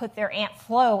they want to put their ant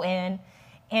flow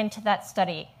into that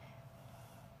study.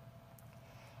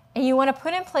 And you want to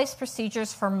put in place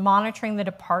procedures for monitoring the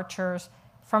departures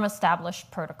from established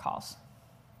protocols.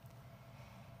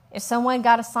 If someone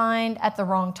got assigned at the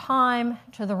wrong time,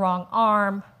 to the wrong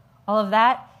arm, all of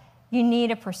that, you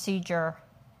need a procedure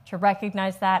to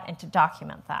recognize that and to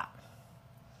document that.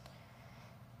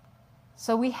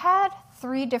 So we had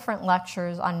 3 different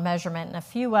lectures on measurement and a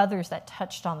few others that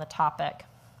touched on the topic.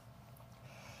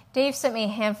 Dave sent me a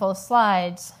handful of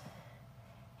slides.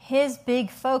 His big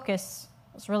focus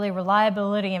was really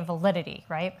reliability and validity,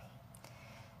 right?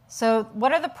 So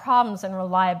what are the problems in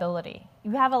reliability?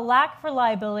 You have a lack of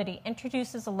reliability,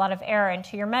 introduces a lot of error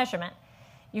into your measurement.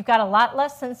 You've got a lot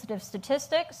less sensitive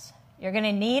statistics. You're going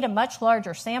to need a much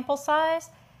larger sample size.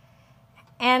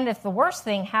 And if the worst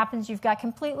thing happens, you've got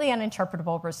completely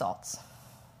uninterpretable results.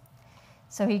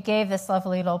 So he gave this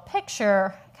lovely little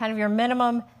picture, kind of your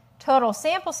minimum total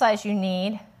sample size you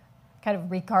need, kind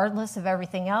of regardless of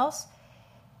everything else,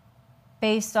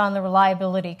 based on the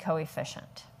reliability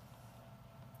coefficient.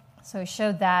 So he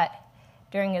showed that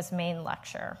during his main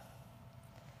lecture.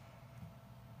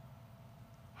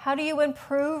 How do you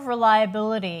improve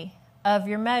reliability of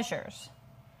your measures?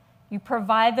 You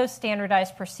provide those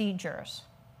standardized procedures.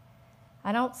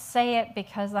 I don't say it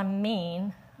because I'm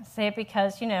mean. I say it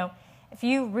because, if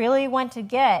you really want to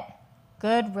get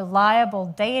good, reliable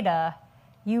data,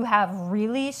 you have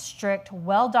really strict,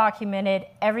 well-documented,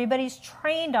 everybody's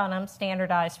trained on them,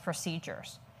 standardized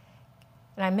procedures.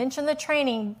 And I mentioned the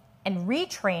training and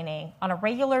retraining on a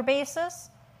regular basis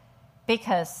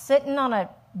because sitting on a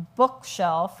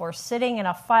bookshelf or sitting in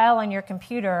a file on your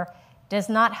computer does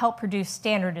not help produce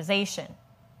standardization.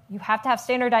 You have to have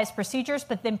standardized procedures,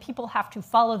 but then people have to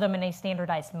follow them in a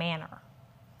standardized manner.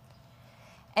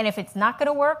 And if it's not going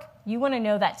to work, you want to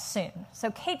know that soon.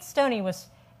 So Kate Stoney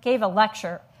gave a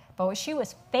lecture, but what she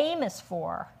was famous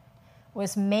for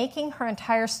was making her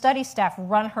entire study staff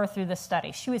run her through the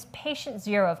study. She was patient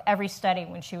zero of every study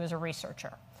when she was a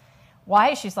researcher.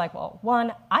 Why? She's like, well,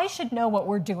 one, I should know what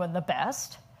we're doing the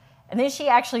best. And then she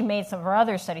actually made some of her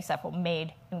other study stuff, well,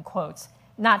 made in quotes,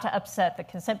 not to upset the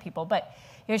consent people, but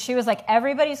she was like,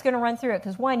 everybody's going to run through it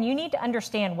because, one, you need to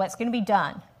understand what's going to be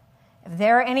done. If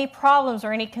there are any problems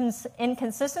or any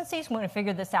inconsistencies, we want to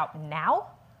figure this out now.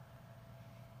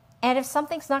 And if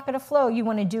something's not going to flow, you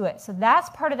want to do it. So that's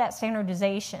part of that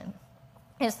standardization,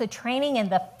 is the training and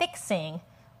the fixing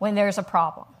when there's a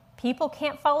problem. People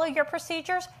can't follow your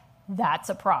procedures, that's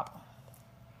a problem.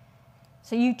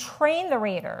 So you train the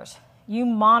raters, you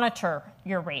monitor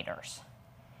your raters.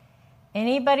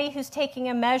 Anybody who's taking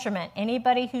a measurement,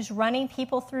 anybody who's running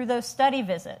people through those study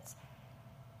visits,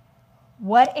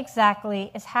 what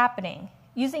exactly is happening?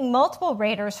 Using multiple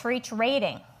raters for each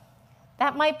rating.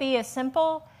 That might be as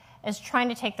simple as trying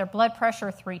to take their blood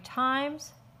pressure 3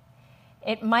 times.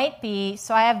 It might be,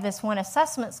 so I have this one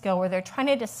assessment skill where they're trying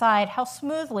to decide how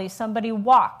smoothly somebody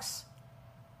walks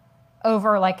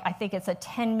over, I think it's a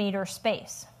 10-meter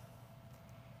space.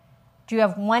 Do you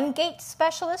have 1 gait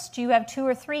specialist? Do you have 2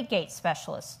 or 3 gait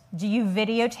specialists? Do you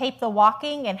videotape the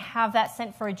walking and have that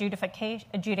sent for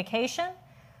adjudication?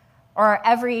 Or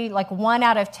every 1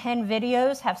 out of 10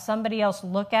 videos have somebody else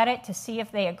look at it to see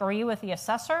if they agree with the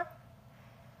assessor?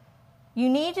 You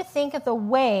need to think of the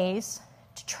ways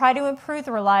to try to improve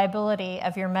the reliability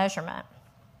of your measurement.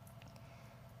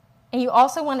 And you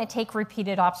also want to take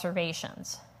repeated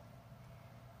observations.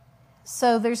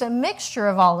 So there's a mixture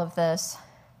of all of this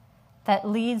that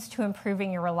leads to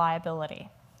improving your reliability.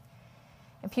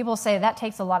 And people say that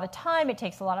takes a lot of time, it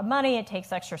takes a lot of money, it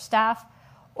takes extra staff,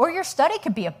 or your study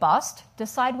could be a bust.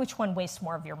 Decide which one wastes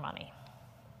more of your money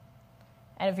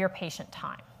and of your patient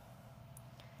time.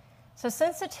 So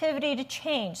sensitivity to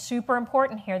change, super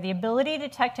important here. The ability to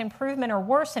detect improvement or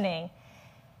worsening.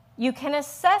 You can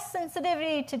assess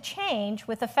sensitivity to change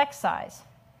with effect size.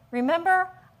 Remember,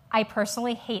 I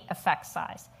personally hate effect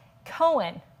size.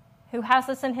 Cohen, who has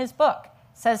this in his book,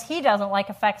 says he doesn't like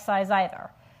effect size either.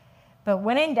 But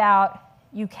when in doubt,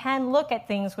 you can look at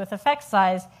things with effect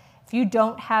size if you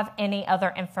don't have any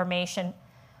other information.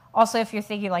 Also, if you're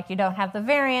thinking you don't have the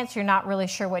variance, you're not really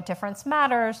sure what difference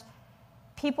matters,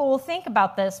 people will think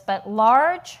about this, but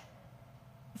large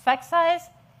effect size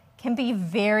can be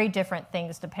very different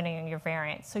things depending on your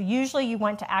variant. So usually you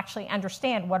want to actually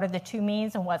understand what are the two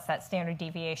means and what's that standard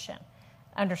deviation.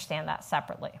 Understand that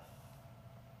separately.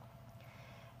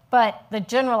 But the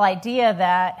general idea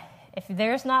that if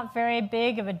there's not very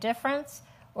big of a difference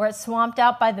or it's swamped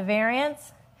out by the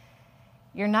variance,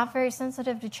 you're not very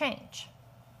sensitive to change.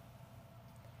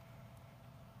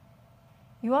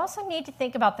 You also need to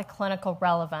think about the clinical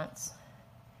relevance.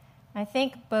 I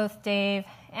think both Dave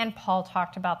and Paul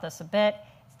talked about this a bit.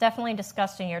 It's definitely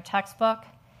discussed in your textbook.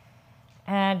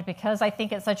 And because I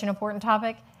think it's such an important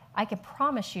topic, I can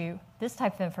promise you this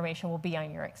type of information will be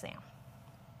on your exam.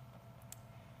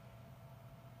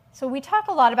 So we talk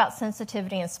a lot about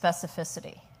sensitivity and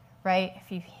specificity, right?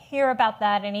 If you hear about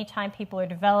that anytime people are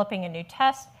developing a new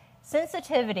test,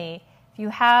 sensitivity, if you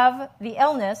have the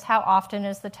illness, how often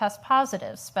is the test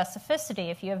positive? Specificity,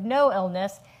 if you have no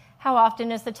illness, how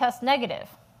often is the test negative?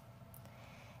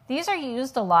 These are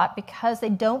used a lot because they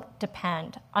don't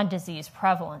depend on disease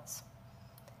prevalence.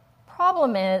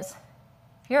 Problem is,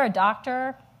 if you're a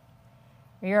doctor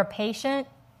or you're a patient,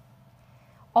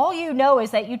 all you know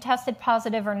is that you tested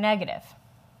positive or negative.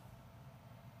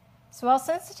 So while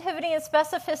sensitivity and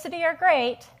specificity are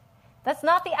great, that's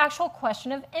not the actual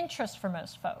question of interest for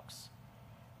most folks.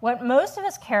 What most of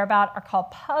us care about are called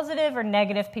positive or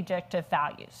negative predictive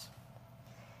values.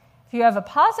 If you have a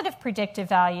positive predictive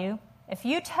value, if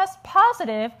you test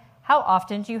positive, how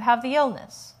often do you have the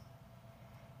illness?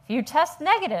 If you test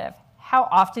negative, how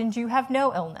often do you have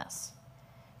no illness?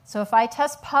 So if I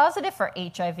test positive for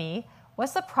HIV,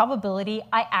 what's the probability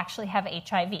I actually have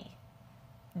HIV?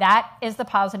 That is the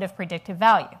positive predictive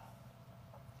value.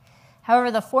 However,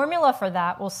 the formula for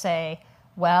that will say,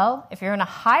 well, if you're in a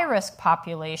high-risk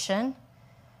population,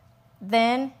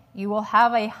 then you will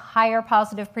have a higher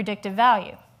positive predictive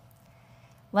value.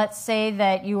 Let's say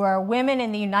that you are women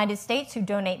in the United States who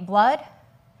donate blood,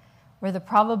 where the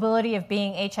probability of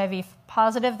being HIV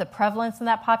positive, the prevalence in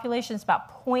that population is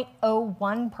about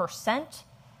 0.01%.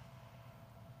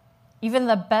 Even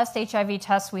the best HIV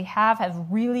tests we have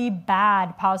really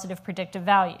bad positive predictive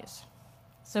values.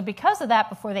 So because of that,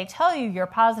 before they tell you you're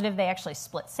positive, they actually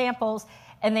split samples,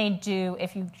 and they do,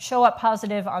 if you show up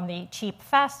positive on the cheap,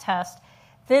 fast test,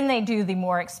 then they do the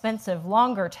more expensive,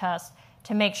 longer test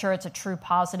to make sure it's a true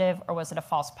positive or was it a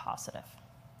false positive.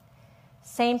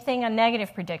 Same thing on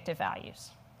negative predictive values.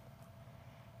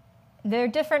 There are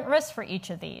different risks for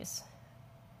each of these,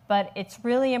 but it's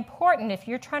really important if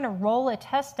you're trying to roll a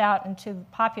test out into the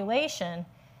population,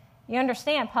 you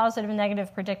understand positive and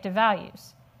negative predictive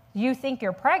values. You think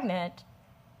you're pregnant,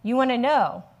 you want to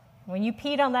know, when you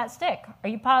peed on that stick, are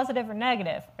you positive or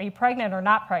negative? Are you pregnant or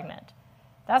not pregnant?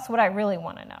 That's what I really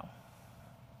want to know.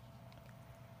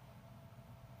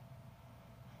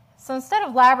 So instead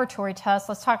of laboratory tests,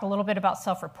 let's talk a little bit about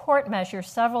self-report measures.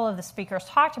 Several of the speakers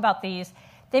talked about these.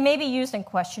 They may be used in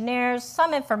questionnaires,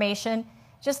 some information,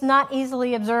 just not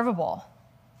easily observable.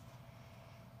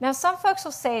 Now, some folks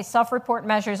will say self-report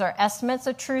measures are estimates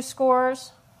of true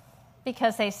scores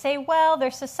because they say, well,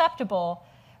 they're susceptible.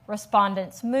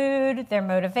 Respondents' mood, their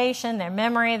motivation, their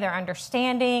memory, their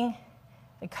understanding,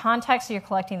 the context you're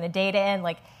collecting the data in,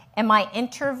 like, am I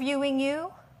interviewing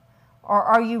you? Or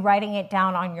are you writing it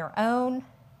down on your own?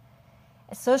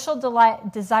 Social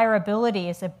desirability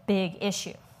is a big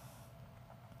issue.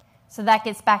 So that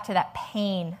gets back to that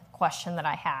pain question that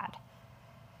I had.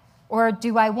 Or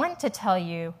do I want to tell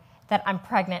you that I'm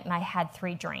pregnant and I had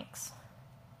 3 drinks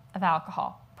of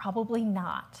alcohol? Probably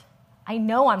not. I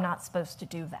know I'm not supposed to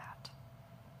do that.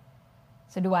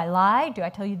 So do I lie? Do I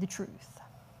tell you the truth?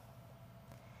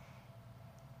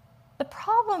 The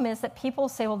problem is that people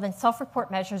say, well, then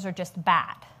self-report measures are just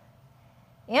bad.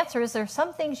 The answer is there are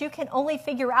some things you can only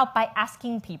figure out by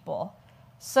asking people.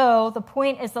 So the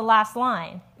point is the last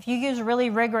line. If you use really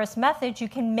rigorous methods, you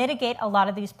can mitigate a lot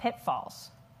of these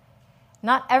pitfalls.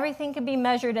 Not everything can be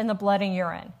measured in the blood and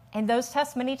urine, and those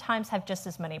tests many times have just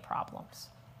as many problems.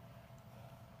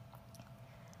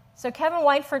 So Kevin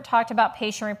Weinfurt talked about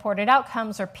patient-reported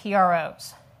outcomes, or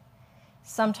PROs.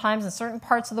 Sometimes in certain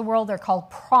parts of the world, they're called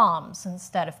PROMs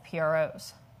instead of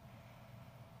PROs.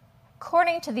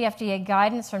 According to the FDA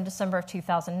guidance from December of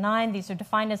 2009, these are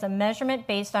defined as a measurement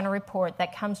based on a report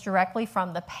that comes directly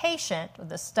from the patient, or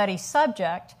the study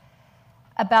subject,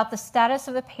 about the status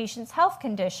of the patient's health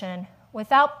condition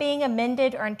without being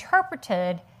amended or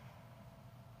interpreted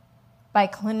by a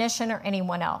clinician or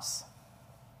anyone else.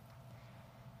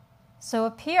 So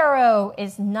a PRO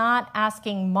is not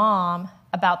asking mom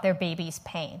about their baby's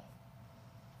pain.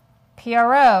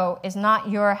 PRO is not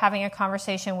you're having a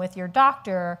conversation with your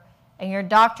doctor and your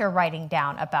doctor writing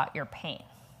down about your pain.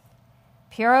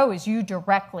 PRO is you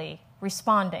directly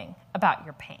responding about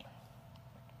your pain.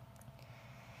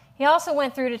 He also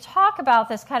went through to talk about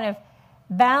this kind of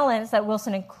balance that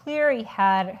Wilson and Cleary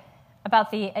had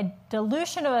about the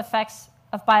dilution of effects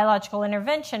of biological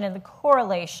intervention and the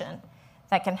correlation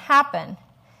that can happen.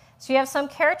 So you have some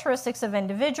characteristics of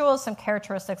individuals, some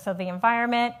characteristics of the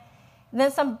environment, and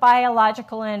then some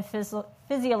biological and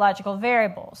physiological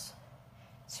variables.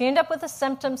 So you end up with a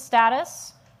symptom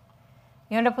status,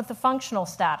 you end up with the functional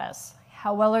status,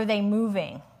 how well are they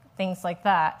moving, things like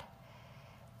that.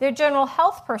 Their general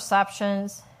health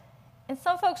perceptions, and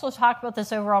some folks will talk about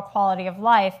this overall quality of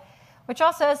life, which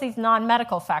also has these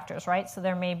non-medical factors, right? So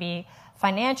there may be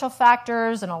financial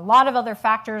factors and a lot of other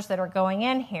factors that are going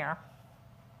in here.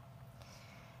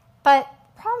 But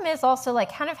the problem is also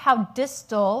like kind of how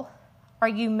distal are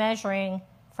you measuring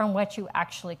from what you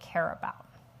actually care about.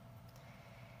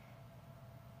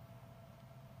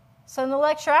 So in the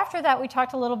lecture after that, we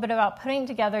talked a little bit about putting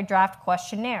together draft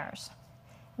questionnaires.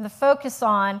 And the focus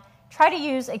on try to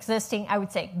use existing, I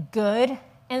would say, good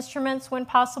instruments when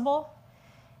possible,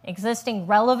 existing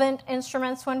relevant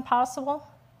instruments when possible.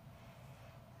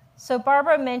 So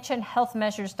Barbara mentioned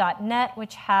healthmeasures.net,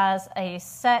 which has a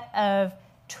set of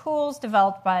tools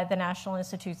developed by the National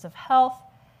Institutes of Health.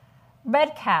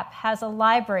 REDCap has a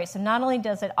library, so not only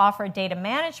does it offer a data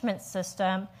management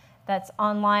system that's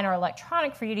online or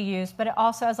electronic for you to use, but it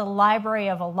also has a library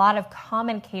of a lot of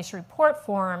common case report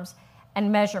forms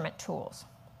and measurement tools.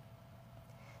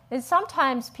 And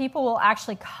sometimes people will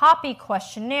actually copy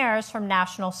questionnaires from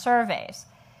national surveys.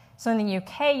 So in the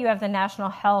UK, you have the National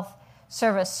Health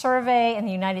Service Survey. In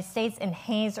the United States,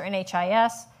 NHANES or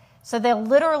NHIS. So they'll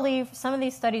literally, some of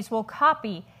these studies will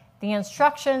copy the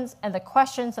instructions and the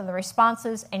questions and the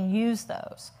responses and use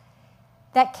those.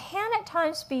 That can at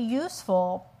times be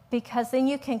useful because then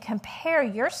you can compare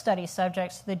your study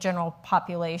subjects to the general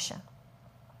population.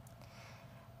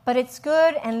 But it's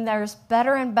good, and there's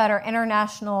better and better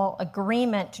international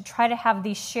agreement to try to have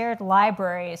these shared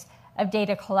libraries of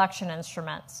data collection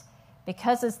instruments,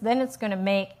 because then it's going to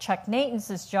make Chuck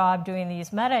Nathan's job doing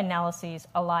these meta-analyses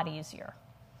a lot easier.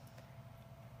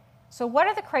 So what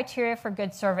are the criteria for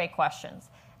good survey questions?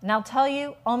 And I'll tell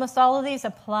you, almost all of these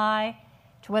apply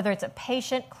to whether it's a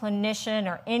patient, clinician,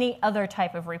 or any other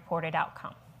type of reported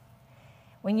outcome.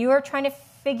 When you are trying to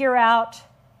figure out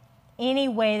any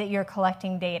way that you're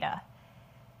collecting data,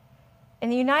 in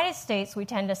the United States, we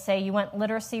tend to say you want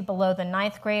literacy below the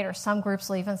 9th grade, or some groups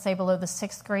will even say below the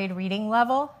 6th grade reading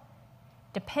level.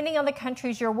 Depending on the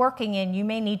countries you're working in, you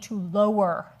may need to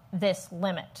lower this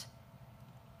limit.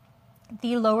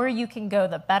 The lower you can go,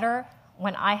 the better.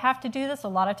 When I have to do this, a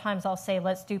lot of times I'll say,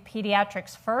 let's do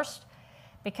pediatrics first,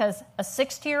 because a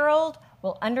 60-year-old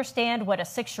will understand what a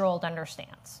 6-year-old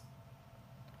understands.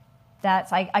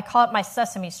 I call it my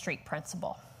Sesame Street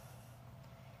principle.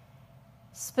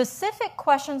 Specific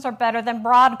questions are better than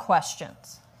broad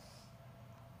questions.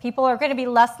 People are going to be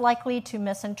less likely to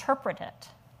misinterpret it.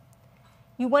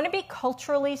 You want to be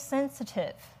culturally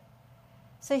sensitive.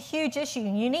 It's a huge issue.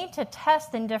 You need to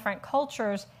test in different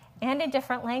cultures and in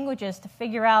different languages to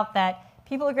figure out that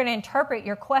people are going to interpret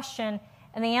your question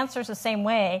and the answer is the same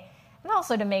way, and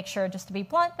also to make sure, just to be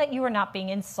blunt, that you are not being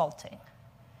insulting.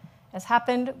 As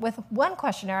happened with one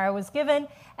questionnaire I was given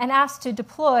and asked to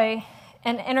deploy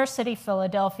in inner city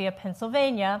Philadelphia,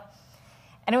 Pennsylvania,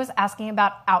 and it was asking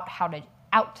about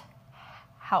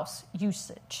outhouse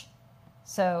usage.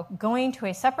 So going to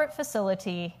a separate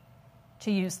facility to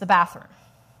use the bathroom.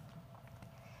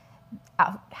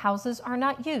 Outhouses are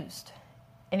not used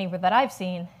anywhere that I've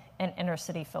seen in inner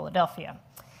city Philadelphia.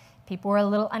 People were a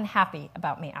little unhappy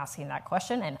about me asking that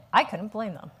question, and I couldn't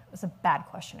blame them. It was a bad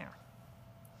questionnaire.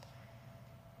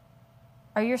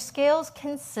 Are your scales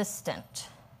consistent?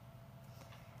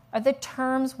 Are the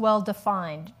terms well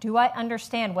defined? Do I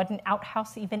understand what an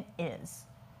outhouse even is?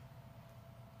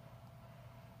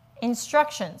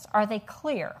 Instructions, are they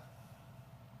clear?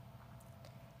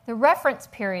 The reference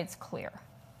period's clear.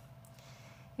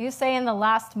 You say in the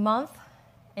last month,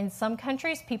 in some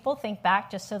countries, people think back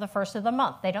just to the first of the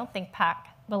month. They don't think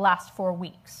back the last 4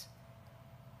 weeks.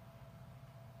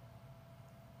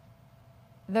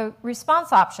 The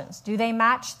response options, do they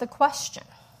match the question?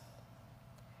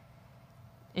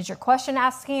 Is your question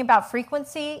asking about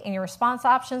frequency and your response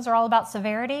options are all about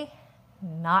severity?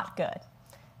 Not good.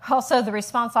 Also, the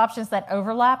response options that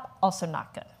overlap, also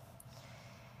not good.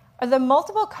 Are the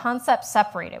multiple concepts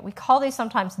separated? We call these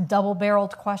sometimes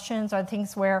double-barreled questions, or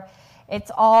things where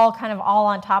it's all kind of all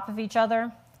on top of each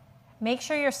other. Make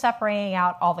sure you're separating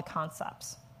out all the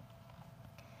concepts.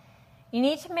 You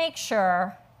need to make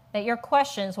sure that your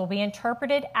questions will be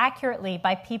interpreted accurately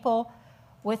by people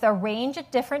with a range of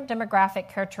different demographic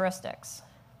characteristics.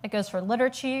 It goes for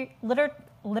literacy,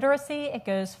 it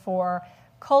goes for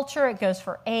culture, it goes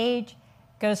for age,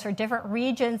 it goes for different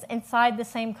regions inside the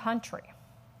same country.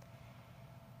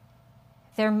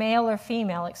 They're male or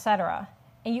female, etc.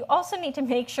 And you also need to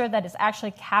make sure that it's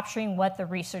actually capturing what the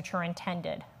researcher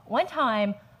intended. One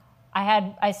time,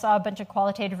 I saw a bunch of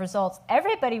qualitative results.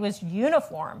 Everybody was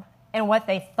uniform in what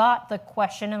they thought the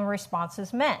question and the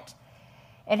responses meant.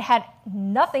 It had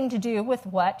nothing to do with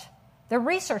what the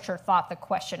researcher thought the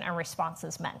question and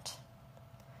responses meant.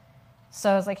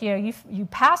 So it's like, you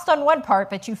passed on one part,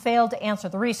 but you failed to answer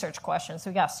the research question, so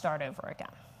we got to start over again.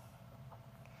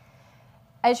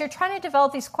 As you're trying to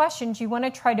develop these questions, you want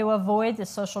to try to avoid the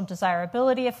social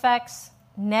desirability effects,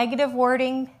 negative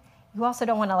wording. You also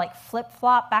don't want to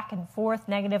flip-flop back and forth,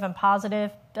 negative and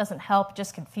positive. Doesn't help,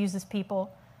 just confuses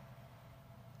people.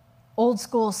 Old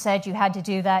school said you had to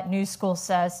do that. New school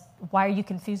says, why are you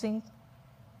confusing?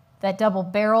 That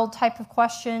double-barreled type of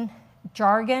question,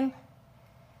 jargon.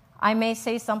 I may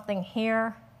say something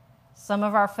here. Some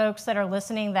of our folks that are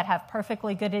listening that have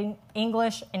perfectly good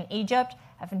English in Egypt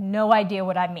have no idea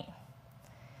what I mean.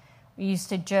 We used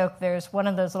to joke, there's one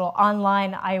of those little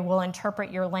online, I will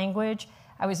interpret your language.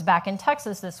 I was back in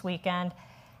Texas this weekend,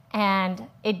 and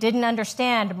it didn't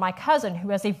understand my cousin, who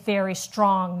has a very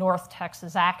strong North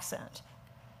Texas accent.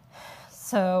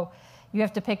 So you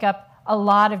have to pick up a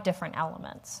lot of different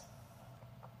elements.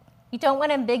 You don't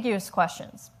want ambiguous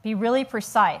questions. Be really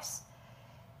precise.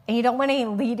 And you don't want any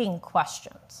leading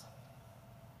questions.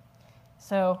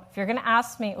 So if you're going to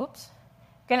ask me,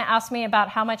 about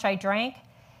how much I drank,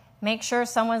 make sure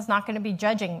someone's not going to be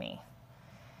judging me.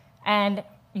 And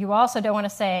you also don't want to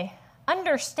say,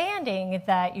 understanding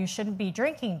that you shouldn't be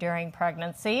drinking during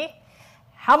pregnancy,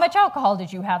 how much alcohol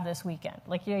did you have this weekend?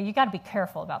 You got to be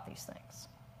careful about these things.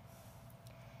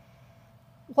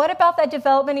 What about that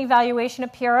development evaluation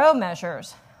of PRO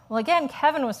measures? Well, again,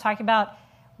 Kevin was talking about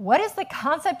what is the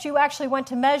concept you actually want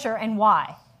to measure and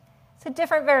why? It's a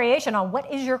different variation on what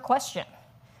is your question.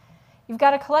 You've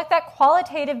got to collect that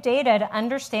qualitative data to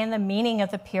understand the meaning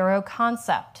of the PRO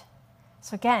concept.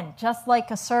 So again, just like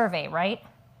a survey, right?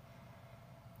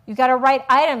 You've got to write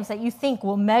items that you think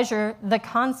will measure the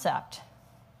concept.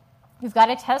 You've got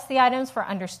to test the items for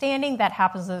understanding. That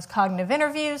happens in those cognitive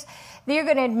interviews. Then you're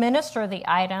going to administer the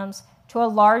items to a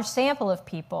large sample of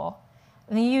people.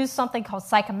 And you use something called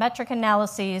psychometric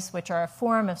analyses, which are a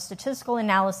form of statistical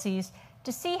analyses,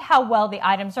 to see how well the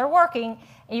items are working,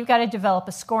 and you've got to develop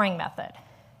a scoring method.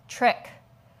 Trick.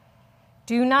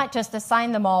 Do not just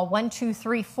assign them all 1, 2,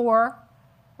 3, 4,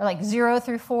 or 0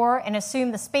 through 4, and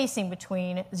assume the spacing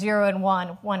between 0 and 1,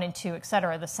 1 and 2,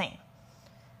 etc. are the same.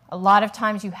 A lot of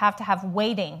times you have to have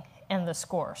weighting in the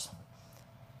scores.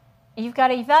 You've got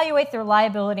to evaluate the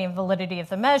reliability and validity of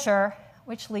the measure,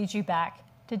 which leads you back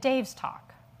to Dave's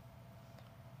talk.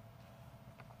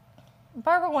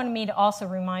 Barbara wanted me to also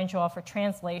remind you all for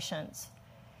translations.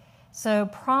 So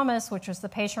PROMIS, which was the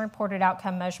Patient-Reported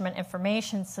Outcome Measurement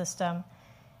Information System,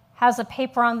 has a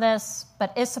paper on this,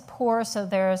 but ISAPOR, so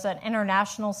there's an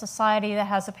international society that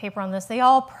has a paper on this. They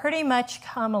all pretty much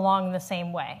come along the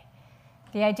same way.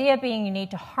 The idea being you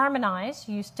need to harmonize,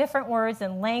 use different words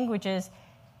and languages.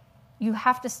 You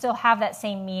have to still have that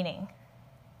same meaning.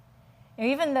 Now,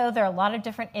 even though there are a lot of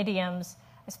different idioms,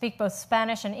 I speak both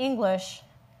Spanish and English,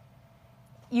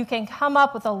 you can come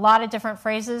up with a lot of different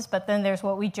phrases, but then there's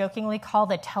what we jokingly call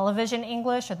the television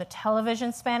English or the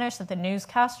television Spanish that the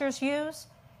newscasters use.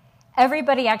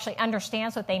 Everybody actually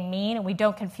understands what they mean, and we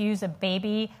don't confuse a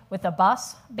baby with a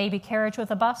bus, baby carriage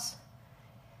with a bus.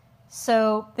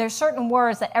 So there's certain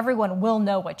words that everyone will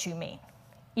know what you mean,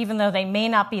 even though they may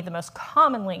not be the most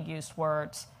commonly used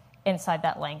words inside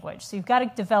that language. So you've got to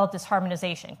develop this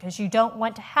harmonization because you don't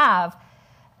want to have,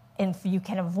 and if you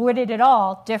can avoid it at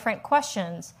all, different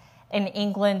questions in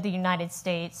England, the United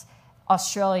States,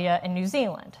 Australia, and New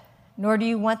Zealand. Nor do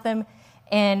you want them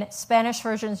in Spanish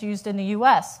versions used in the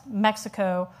US,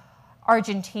 Mexico,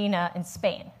 Argentina, and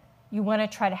Spain. You want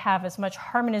to try to have as much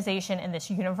harmonization in this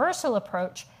universal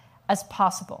approach as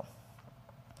possible.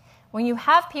 When you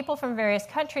have people from various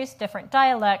countries, different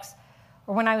dialects,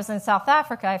 or when I was in South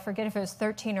Africa, I forget if it was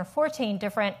 13 or 14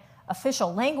 different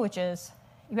official languages,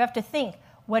 you have to think,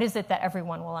 what is it that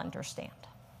everyone will understand?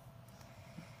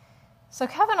 So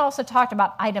Kevin also talked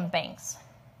about item banks.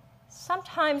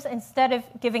 Sometimes instead of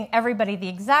giving everybody the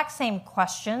exact same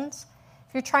questions,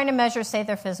 if you're trying to measure, say,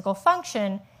 their physical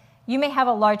function, you may have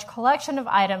a large collection of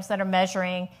items that are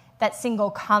measuring that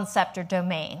single concept or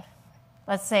domain.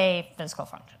 Let's say physical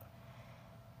function.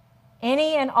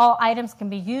 Any and all items can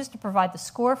be used to provide the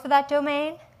score for that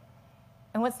domain.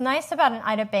 And what's nice about an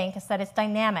item bank is that it's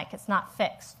dynamic, it's not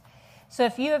fixed. So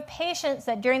if you have patients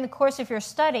that during the course of your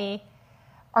study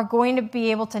are going to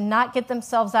be able to not get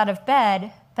themselves out of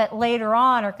bed, but later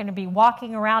on are going to be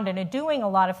walking around and doing a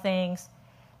lot of things,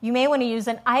 you may want to use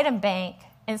an item bank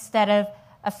instead of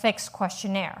a fixed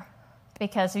questionnaire.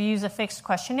 Because if you use a fixed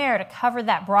questionnaire to cover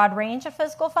that broad range of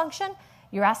physical function,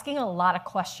 you're asking a lot of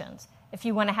questions if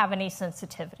you want to have any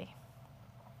sensitivity.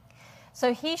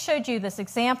 So he showed you this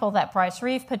example that Bryce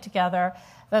Reeve put together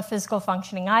of a physical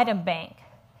functioning item bank.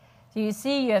 So you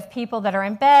see you have people that are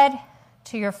in bed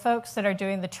to your folks that are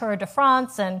doing the Tour de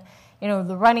France and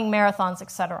the running marathons,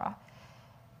 etc.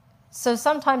 So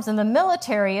sometimes in the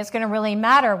military, it's going to really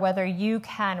matter whether you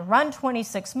can run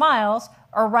 26 miles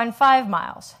or run 5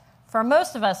 miles. For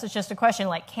most of us, it's just a question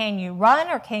like, can you run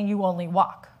or can you only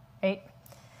walk, right?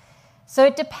 So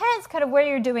it depends kind of where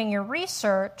you're doing your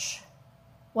research,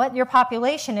 what your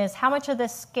population is, how much of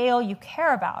this scale you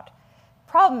care about.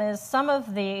 Problem is, some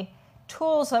of the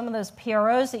tools, some of those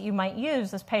PROs that you might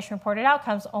use, those patient-reported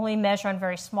outcomes, only measure on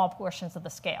very small portions of the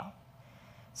scale.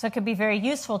 So it could be very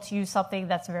useful to use something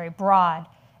that's very broad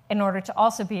in order to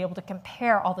also be able to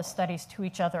compare all the studies to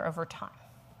each other over time.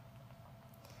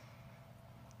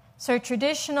 So a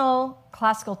traditional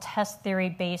classical test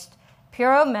theory-based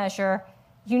PRO measure,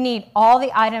 you need all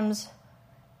the items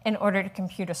in order to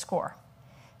compute a score.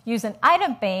 Use an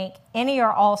item bank, any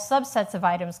or all subsets of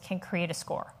items can create a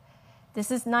score.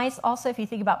 This is nice also if you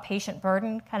think about patient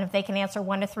burden, kind of they can answer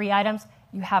 1 to 3 items,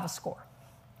 you have a score.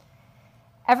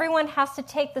 Everyone has to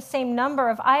take the same number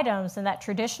of items in that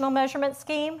traditional measurement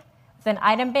scheme. With an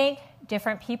item bank,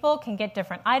 different people can get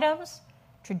different items.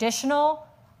 Traditional,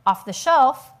 off the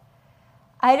shelf.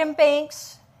 Item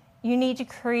banks, you need to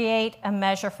create a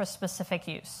measure for specific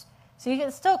use. So you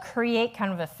can still create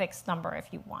kind of a fixed number if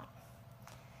you want.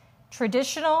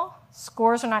 Traditional,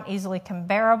 scores are not easily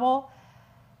comparable.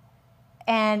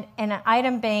 And in an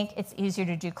item bank, it's easier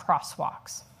to do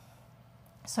crosswalks.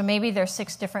 So maybe there's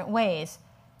 6 different ways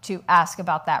to ask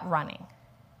about that running.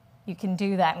 You can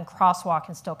do that in crosswalk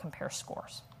and still compare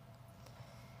scores.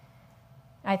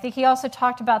 I think he also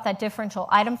talked about that differential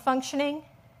item functioning.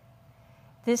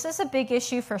 This is a big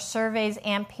issue for surveys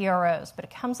and PROs, but it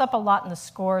comes up a lot in the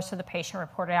scores for the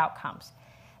patient-reported outcomes,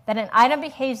 that an item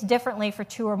behaves differently for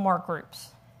 2 or more groups.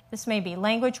 This may be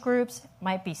language groups,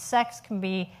 might be sex, can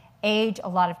be age, a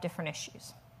lot of different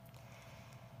issues.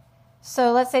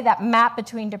 So let's say that map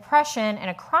between depression and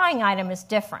a crying item is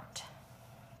different.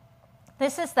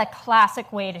 This is the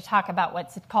classic way to talk about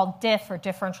what's called diff, or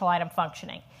differential item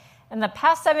functioning. In the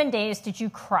past 7 days, did you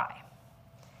cry?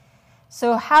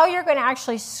 So how you're going to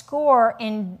actually score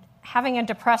in having a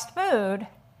depressed mood,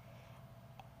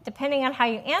 depending on how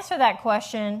you answer that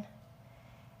question,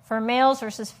 for males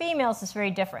versus females is very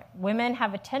different. Women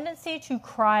have a tendency to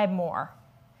cry more,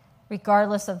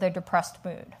 regardless of their depressed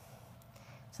mood.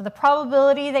 So the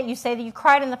probability that you say that you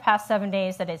cried in the past 7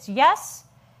 days, that it's yes.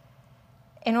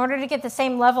 In order to get the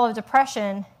same level of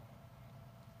depression,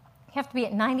 you have to be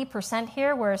at 90%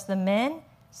 here, whereas the men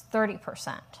is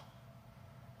 30%.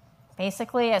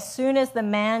 Basically, as soon as the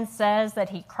man says that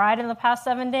he cried in the past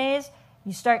 7 days,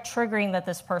 you start triggering that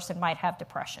this person might have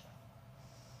depression.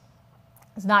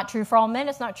 It's not true for all men,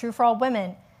 it's not true for all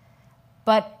women,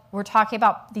 but we're talking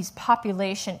about these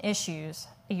population issues.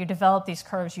 You develop these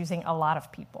curves using a lot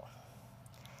of people.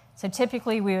 So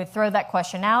typically, we would throw that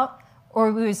question out,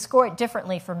 or we would score it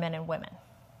differently for men and women.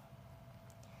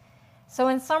 So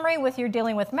in summary, with your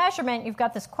dealing with measurement, you've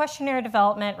got this questionnaire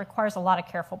development, requires a lot of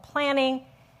careful planning.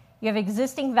 You have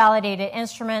existing validated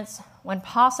instruments. When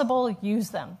possible, use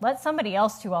them. Let somebody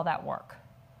else do all that work,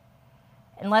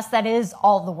 unless that is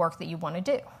all the work that you want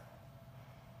to do.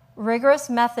 Rigorous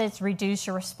methods reduce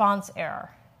your response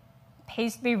error. It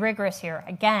pays to be rigorous here.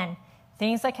 Again,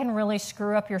 things that can really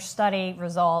screw up your study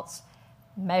results,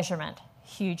 measurement,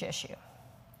 huge issue.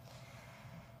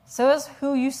 So is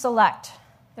who you select.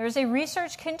 There's a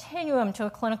research continuum to a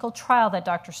clinical trial that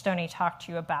Dr. Stoney talked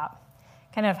to you about.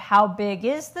 Kind of how big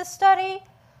is the study,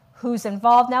 who's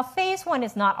involved. Now, phase 1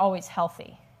 is not always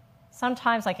healthy.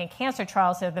 Sometimes, like in cancer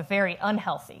trials, they're the very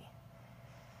unhealthy.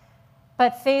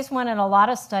 But phase 1 in a lot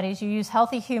of studies, you use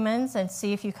healthy humans and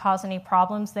see if you cause any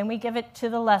problems. Then we give it to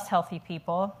the less healthy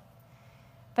people.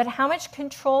 But how much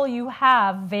control you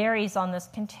have varies on this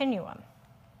continuum.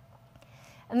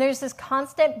 And there's this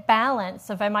constant balance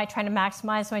of, am I trying to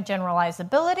maximize my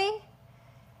generalizability?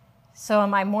 So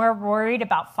am I more worried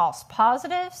about false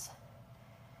positives?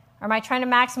 Or am I trying to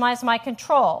maximize my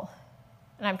control?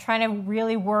 And I'm trying to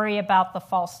really worry about the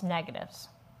false negatives.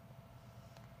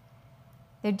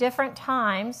 There are different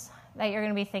times that you're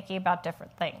going to be thinking about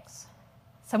different things.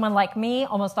 Someone like me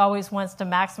almost always wants to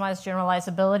maximize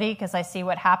generalizability because I see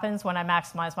what happens when I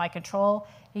maximize my control.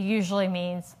 It usually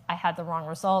means I had the wrong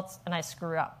results and I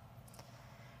screw up.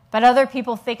 But other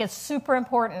people think it's super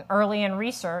important early in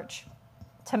research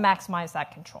to maximize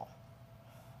that control.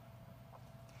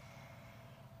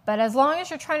 But as long as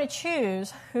you're trying to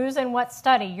choose who's in what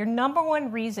study, your number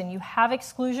one reason you have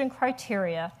exclusion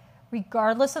criteria,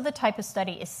 regardless of the type of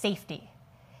study, is safety.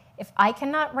 If I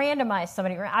cannot randomize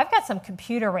somebody, I've got some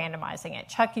computer randomizing it.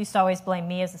 Chuck used to always blame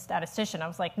me as a statistician. I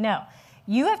was like, no,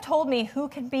 you have told me who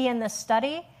can be in this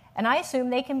study, and I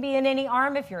assume they can be in any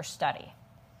arm of your study.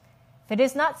 If it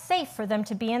is not safe for them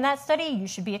to be in that study, you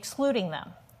should be excluding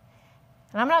them.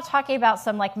 And I'm not talking about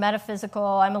some like metaphysical,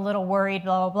 I'm a little worried,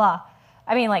 blah, blah, blah.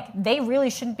 I mean, like, they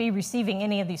really shouldn't be receiving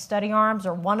any of these study arms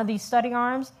or one of these study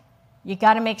arms. You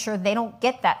got to make sure they don't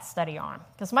get that study arm.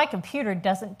 Because my computer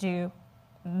doesn't do,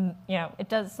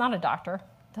 it's not a doctor.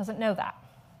 It doesn't know that.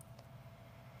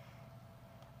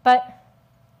 But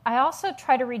I also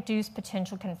try to reduce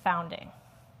potential confounding.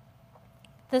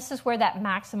 This is where that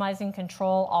maximizing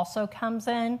control also comes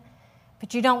in,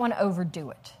 but you don't want to overdo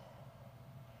it.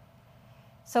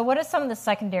 So what is some of the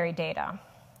secondary data?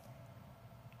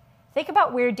 Think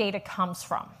about where data comes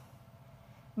from.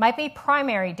 It might be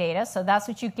primary data, so that's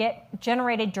what you get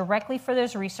generated directly for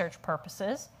those research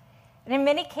purposes. And in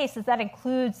many cases, that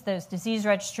includes those disease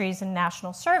registries and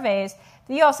national surveys,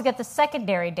 but you also get the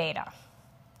secondary data.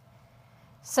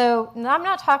 So I'm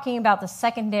not talking about the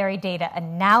secondary data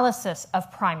analysis of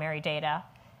primary data.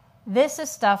 This is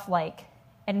stuff like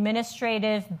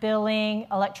administrative, billing,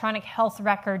 electronic health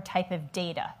record type of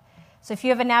data. So if you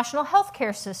have a national health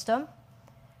care system,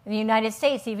 in the United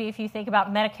States, even if you think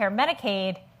about Medicare,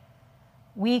 Medicaid,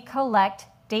 we collect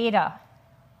data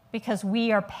because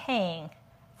we are paying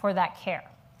for that care.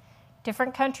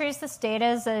 Different countries, this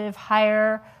data is of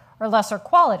higher or lesser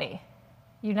quality.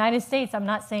 The United States, I'm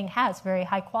not saying has very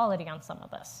high quality on some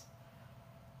of this.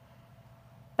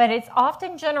 But it's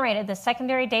often generated, the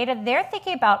secondary data, they're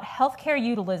thinking about healthcare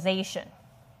utilization.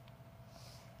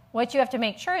 What you have to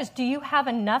make sure is, do you have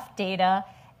enough data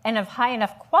and of high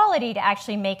enough quality to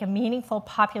actually make a meaningful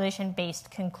population-based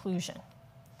conclusion?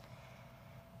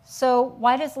 So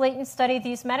why does Leighton study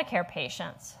these Medicare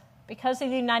patients? Because in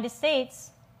the United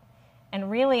States, and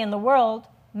really in the world,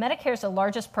 Medicare is the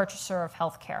largest purchaser of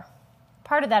healthcare.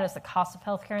 Part of that is the cost of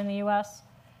healthcare in the US,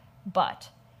 but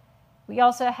we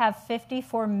also have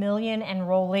 54 million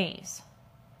enrollees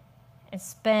and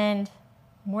spend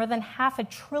more than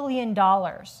 $500 billion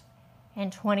in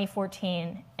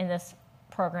 2014 in this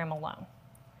program alone.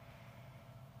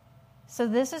 So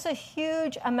this is a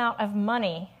huge amount of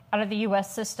money out of the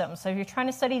US system. So if you're trying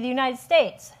to study the United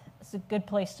States, it's a good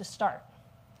place to start.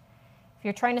 If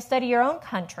you're trying to study your own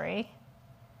country,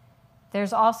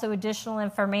 there's also additional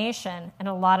information in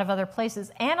a lot of other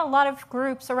places and a lot of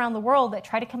groups around the world that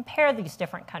try to compare these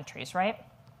different countries, right?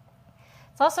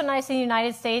 It's also nice in the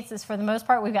United States is for the most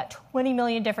part, we've got 20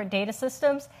 million different data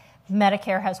systems.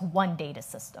 Medicare has one data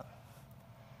system.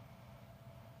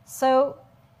 So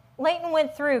Leighton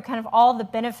went through kind of all the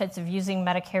benefits of using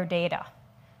Medicare data,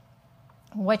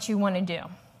 what you want to do.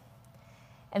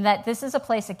 And that this is a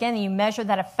place, again, you measure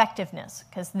that effectiveness,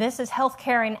 because this is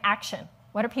healthcare in action.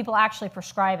 What are people actually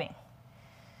prescribing?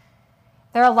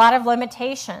 There are a lot of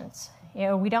limitations.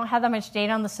 We don't have that much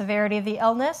data on the severity of the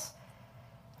illness.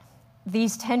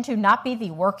 These tend to not be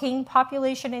the working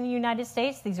population in the United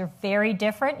States. These are very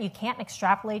different. You can't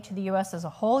extrapolate to the US as a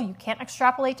whole. You can't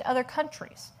extrapolate to other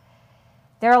countries.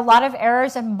 There are a lot of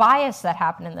errors and bias that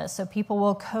happen in this, so people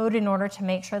will code in order to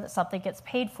make sure that something gets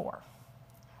paid for.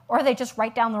 Or they just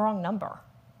write down the wrong number.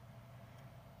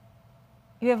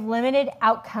 You have limited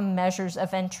outcome measures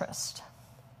of interest,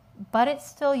 but it's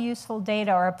still useful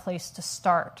data or a place to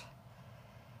start.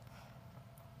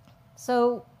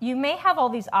 So you may have all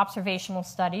these observational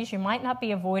studies. You might not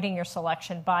be avoiding your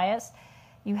selection bias.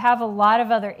 You have a lot of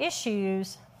other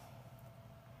issues,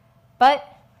 but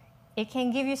it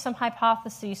can give you some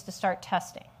hypotheses to start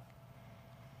testing.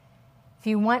 If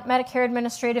you want Medicare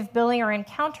administrative billing or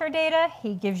encounter data,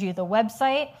 he gives you the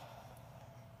website.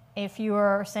 If you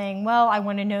are saying, well, I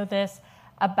want to know this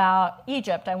about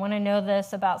Egypt, I want to know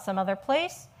this about some other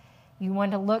place, you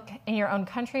want to look in your own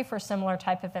country for similar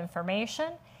type of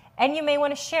information, and you may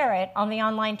want to share it on the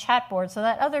online chat board so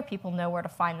that other people know where to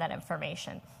find that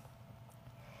information.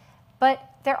 But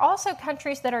there are also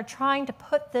countries that are trying to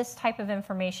put this type of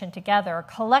information together, or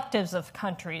collectives of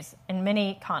countries in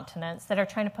many continents that are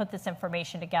trying to put this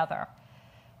information together.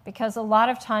 Because a lot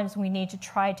of times we need to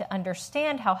try to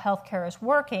understand how healthcare is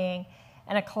working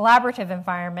and a collaborative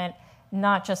environment,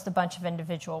 not just a bunch of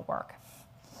individual work.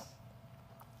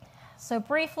 So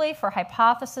briefly, for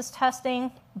hypothesis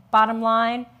testing, bottom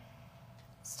line,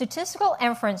 statistical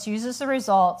inference uses the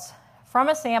results from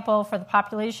a sample for the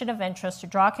population of interest to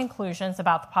draw conclusions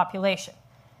about the population.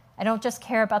 I don't just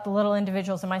care about the little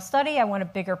individuals in my study, I want a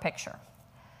bigger picture.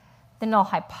 The null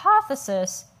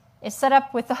hypothesis is set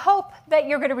up with the hope that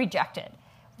you're going to reject it.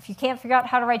 If you can't figure out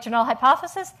how to write your null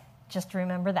hypothesis, just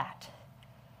remember that.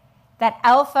 That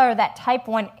alpha, or that type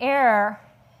 1 error,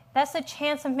 that's the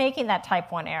chance of making that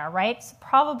type 1 error, right? It's the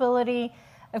probability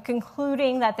of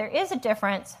concluding that there is a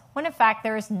difference when in fact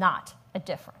there is not a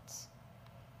difference.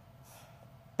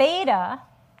 Beta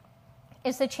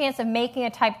is the chance of making a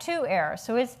type 2 error.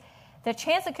 So it's the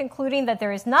chance of concluding that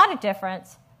there is not a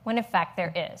difference when in fact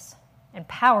there is. And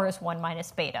power is 1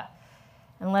 minus beta.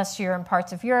 Unless you're in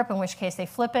parts of Europe, in which case they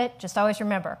flip it, just always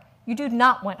remember, you do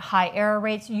not want high error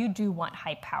rates, you do want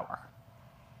high power.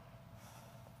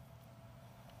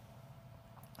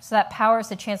 So that power is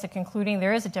the chance of concluding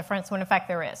there is a difference when in fact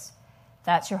there is.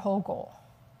 That's your whole goal.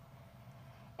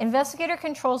 Investigator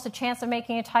controls the chance of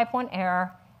making a type 1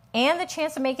 error and the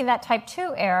chance of making that type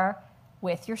 2 error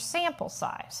with your sample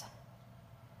size.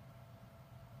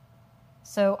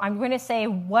 So I'm going to say,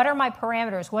 what are my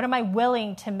parameters? What am I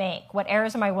willing to make? What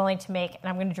errors am I willing to make? And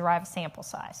I'm going to derive a sample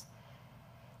size.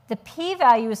 The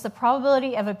p-value is the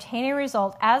probability of obtaining a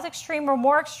result as extreme or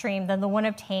more extreme than the one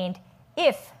obtained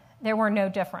if there were no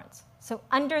difference. So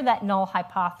under that null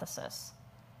hypothesis.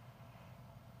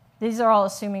 These are all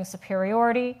assuming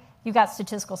superiority. You've got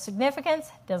statistical significance,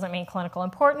 doesn't mean clinical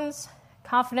importance.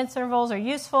 Confidence intervals are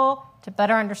useful to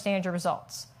better understand your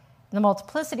results. The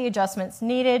multiplicity adjustments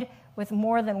needed with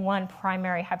more than one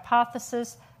primary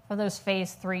hypothesis for those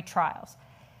phase 3 trials.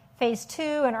 Phase 2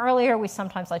 and earlier, we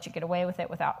sometimes let you get away with it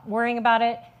without worrying about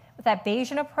it. But that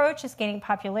Bayesian approach is gaining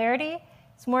popularity.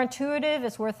 It's more intuitive,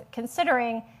 it's worth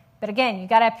considering. But again, you've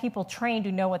got to have people trained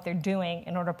who know what they're doing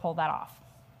in order to pull that off.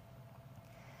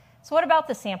 So what about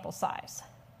the sample size?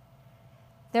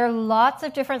 There are lots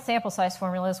of different sample size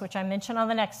formulas, which I mentioned on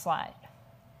the next slide.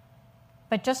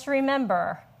 But just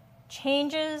remember,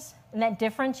 changes in that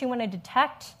difference you want to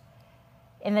detect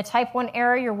in the type 1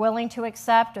 error you're willing to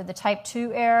accept or the type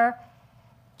 2 error,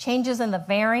 changes in the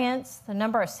variance, the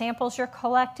number of samples you're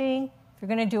collecting, if you're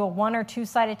going to do a 1 or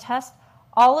 2-sided test,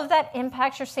 all of that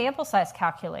impacts your sample size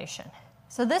calculation.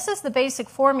 So this is the basic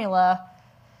formula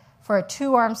for a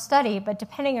 2-arm study, but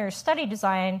depending on your study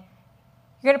design,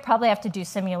 you're going to probably have to do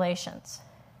simulations.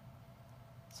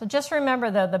 So just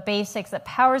remember, though, the basics, that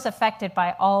power is affected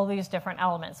by all these different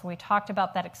elements. We talked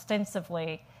about that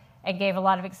extensively and gave a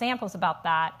lot of examples about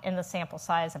that in the sample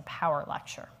size and power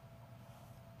lecture.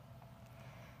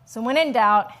 So when in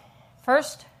doubt,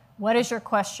 first, what is your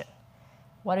question?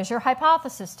 What is your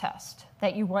hypothesis test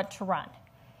that you want to run?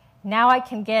 Now I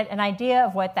can get an idea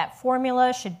of what that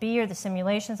formula should be or the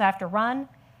simulations I have to run.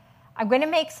 I'm going to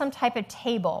make some type of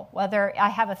table, whether I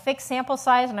have a fixed sample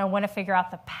size and I want to figure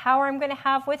out the power I'm going to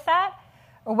have with that,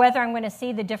 or whether I'm going to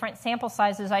see the different sample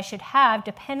sizes I should have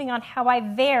depending on how I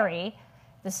vary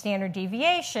the standard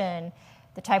deviation,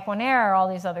 the type 1 error, all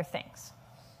these other things.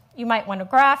 You might want a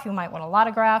graph, you might want a lot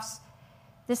of graphs.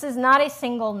 This is not a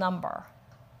single number.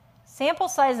 Sample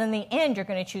size in the end, you're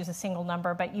going to choose a single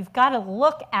number, but you've got to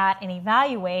look at and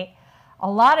evaluate a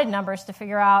lot of numbers to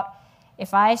figure out,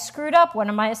 if I screwed up one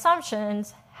of my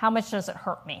assumptions, how much does it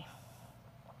hurt me?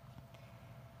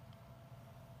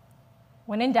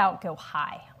 When in doubt, go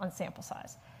high on sample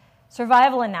size.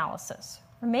 Survival analysis.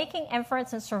 We're making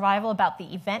inference and survival about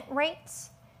the event rates.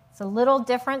 It's a little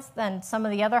different than some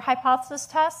of the other hypothesis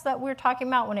tests that we're talking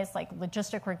about when it's like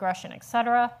logistic regression, et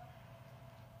cetera.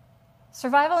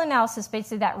 Survival analysis,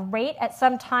 basically that rate at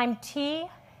some time t,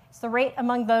 is the rate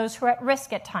among those who are at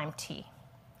risk at time t.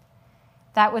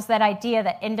 That was that idea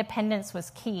that independence was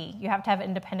key. You have to have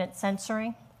independent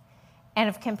censoring and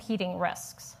of competing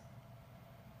risks.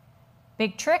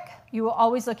 Big trick, you will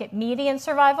always look at median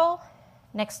survival.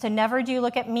 Next to never do you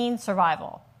look at mean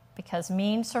survival, because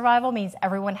mean survival means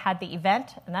everyone had the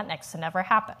event, and that next to never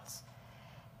happens.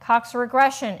 Cox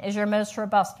regression is your most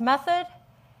robust method.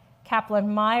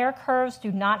 Kaplan-Meier curves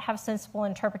do not have sensible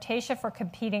interpretation for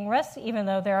competing risks, even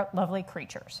though they're lovely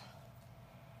creatures.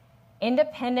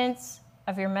 Independence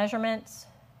of your measurements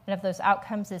and of those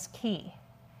outcomes is key.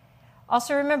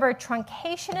 Also remember,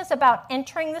 truncation is about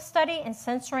entering the study and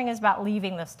censoring is about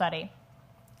leaving the study.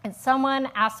 And someone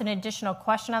asked an additional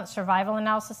question on the survival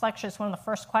analysis lecture. It's one of the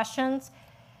first questions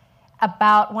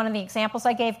about one of the examples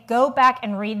I gave. Go back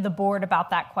and read the board about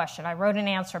that question. I wrote an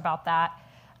answer about that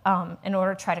in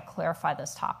order to try to clarify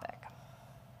this topic.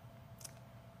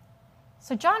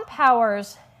 So John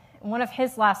Powers, one of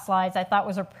his last slides, I thought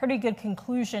was a pretty good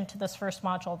conclusion to this first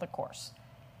module of the course.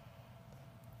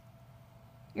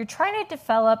 You're trying to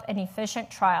develop an efficient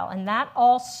trial, and that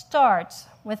all starts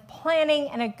with planning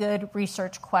and a good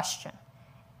research question.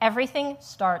 Everything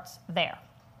starts there.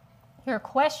 Your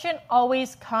question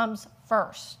always comes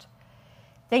first.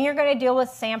 Then you're going to deal with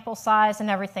sample size and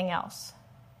everything else.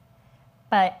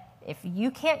 But if you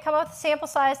can't come up with a sample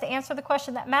size to answer the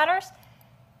question that matters,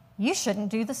 you shouldn't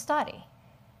do the study.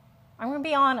 I'm going to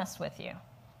be honest with you.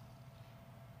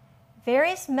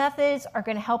 Various methods are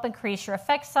going to help increase your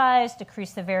effect size,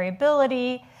 decrease the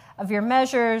variability of your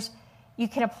measures. You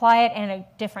can apply it in a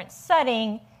different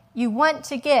setting. You want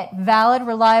to get valid,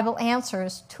 reliable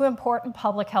answers to important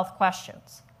public health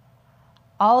questions.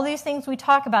 All these things we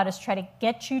talk about is try to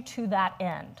get you to that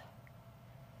end.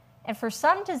 And for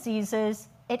some diseases,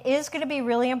 it is going to be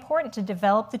really important to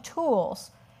develop the tools,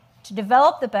 to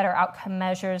develop the better outcome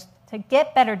measures, to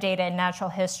get better data in natural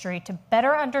history, to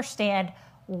better understand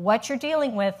what you're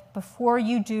dealing with before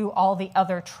you do all the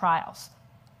other trials.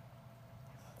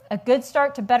 A good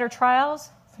start to better trials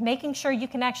is making sure you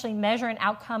can actually measure an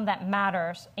outcome that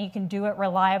matters and you can do it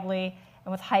reliably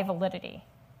and with high validity.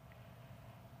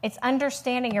 It's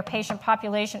understanding your patient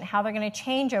population, how they're going to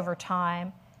change over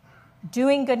time,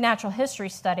 doing good natural history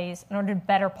studies in order to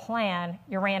better plan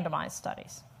your randomized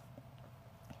studies.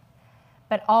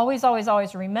 But always, always,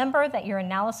 always remember that your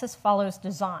analysis follows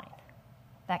design.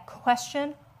 That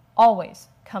question always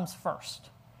comes first.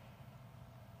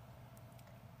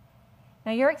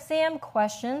 Now, your exam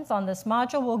questions on this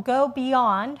module will go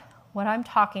beyond what I'm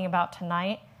talking about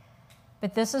tonight,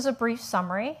 but this is a brief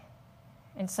summary,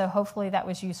 and so hopefully that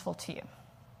was useful to you.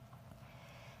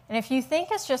 And if you think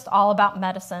it's just all about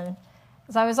medicine,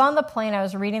 as I was on the plane, I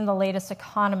was reading the latest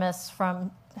Economist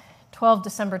from 12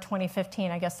 December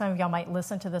 2015. I guess some of y'all might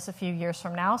listen to this a few years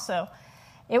from now, so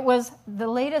it was the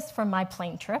latest from my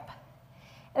plane trip.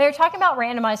 And they were talking about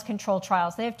randomized controlled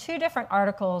trials. They have two different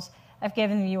articles I've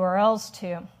given the URLs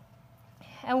to.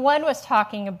 And one was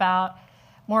talking about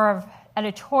more of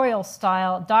editorial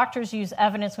style. Doctors use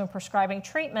evidence when prescribing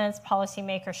treatments.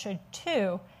 Policymakers should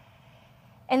too.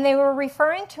 And they were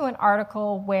referring to an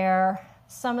article where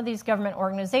some of these government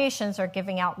organizations are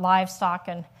giving out livestock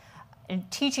and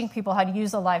teaching people how to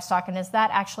use the livestock, and is that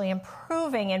actually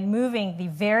improving and moving the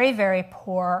very, very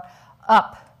poor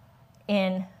up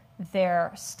in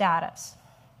their status?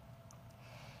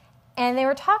 And they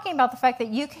were talking about the fact that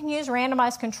you can use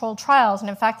randomized controlled trials, and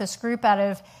in fact this group out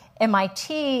of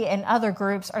MIT and other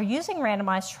groups are using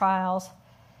randomized trials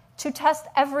to test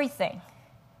everything.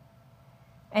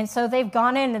 And so they've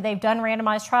gone in and they've done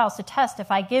randomized trials to test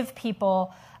if I give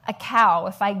people a cow,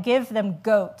 if I give them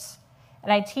goats,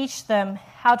 and I teach them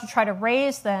how to try to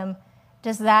raise them,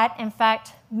 does that, in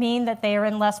fact, mean that they are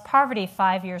in less poverty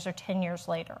 5 years or 10 years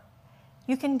later?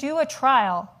 You can do a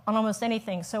trial on almost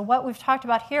anything. So what we've talked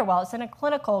about here, while it's in a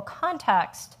clinical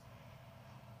context,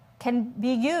 can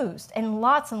be used in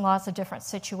lots and lots of different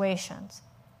situations.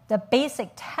 The basic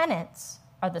tenets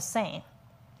are the same.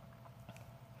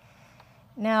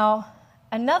 Now,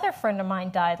 another friend of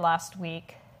mine died last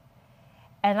week,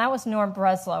 and that was Norm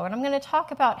Breslow. And I'm going to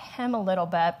talk about him a little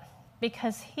bit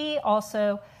because he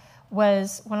also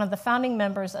was one of the founding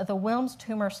members of the Wilms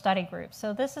Tumor Study Group.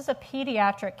 So this is a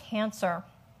pediatric cancer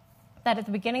that at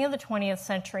the beginning of the 20th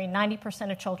century,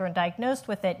 90% of children diagnosed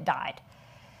with it died.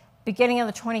 Beginning of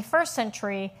the 21st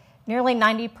century, nearly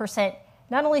 90%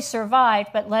 not only survived,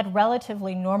 but led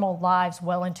relatively normal lives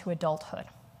well into adulthood.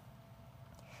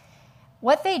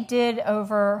 What they did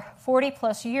over 40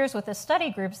 plus years with the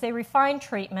study groups, they refined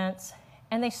treatments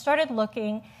and they started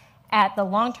looking at the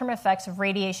long-term effects of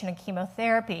radiation and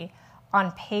chemotherapy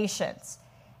on patients.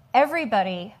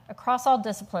 Everybody across all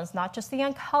disciplines, not just the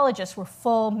oncologists, were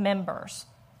full members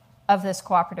of this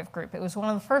cooperative group. It was one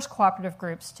of the first cooperative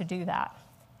groups to do that.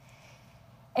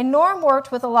 And Norm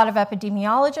worked with a lot of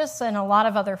epidemiologists and a lot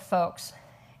of other folks,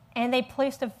 and they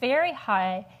placed a very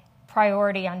high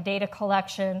priority on data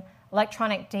collection,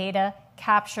 electronic data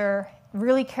capture,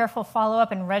 really careful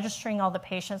follow-up and registering all the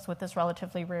patients with this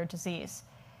relatively rare disease.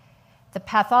 The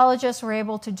pathologists were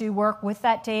able to do work with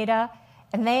that data,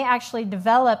 and they actually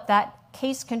developed that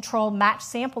case control match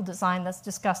sample design that's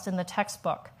discussed in the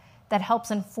textbook that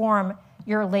helps inform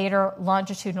your later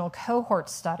longitudinal cohort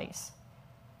studies.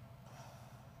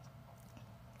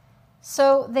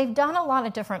 So they've done a lot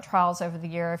of different trials over the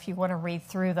year if you want to read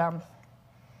through them.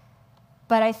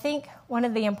 But I think one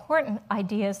of the important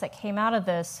ideas that came out of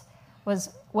this was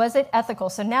it ethical?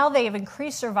 So now they have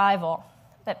increased survival,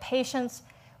 that patients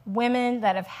Women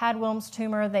that have had Wilms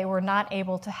tumor, they were not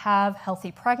able to have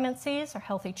healthy pregnancies or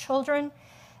healthy children.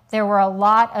 There were a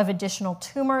lot of additional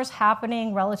tumors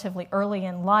happening relatively early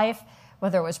in life,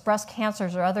 whether it was breast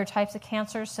cancers or other types of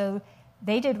cancers. So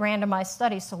they did randomized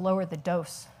studies to lower the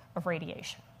dose of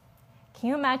radiation. Can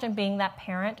you imagine being that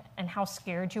parent and how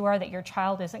scared you are that your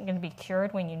child isn't going to be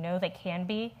cured when you know they can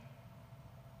be?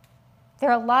 There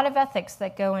are a lot of ethics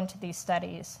that go into these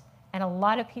studies and a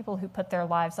lot of people who put their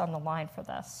lives on the line for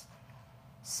this.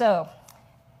 So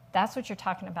that's what you're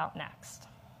talking about next.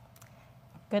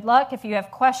 Good luck. If you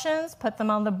have questions, put them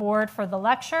on the board for the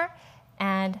lecture,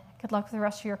 and good luck with the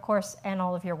rest of your course and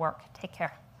all of your work. Take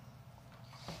care.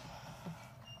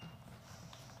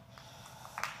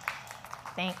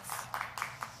 Thanks.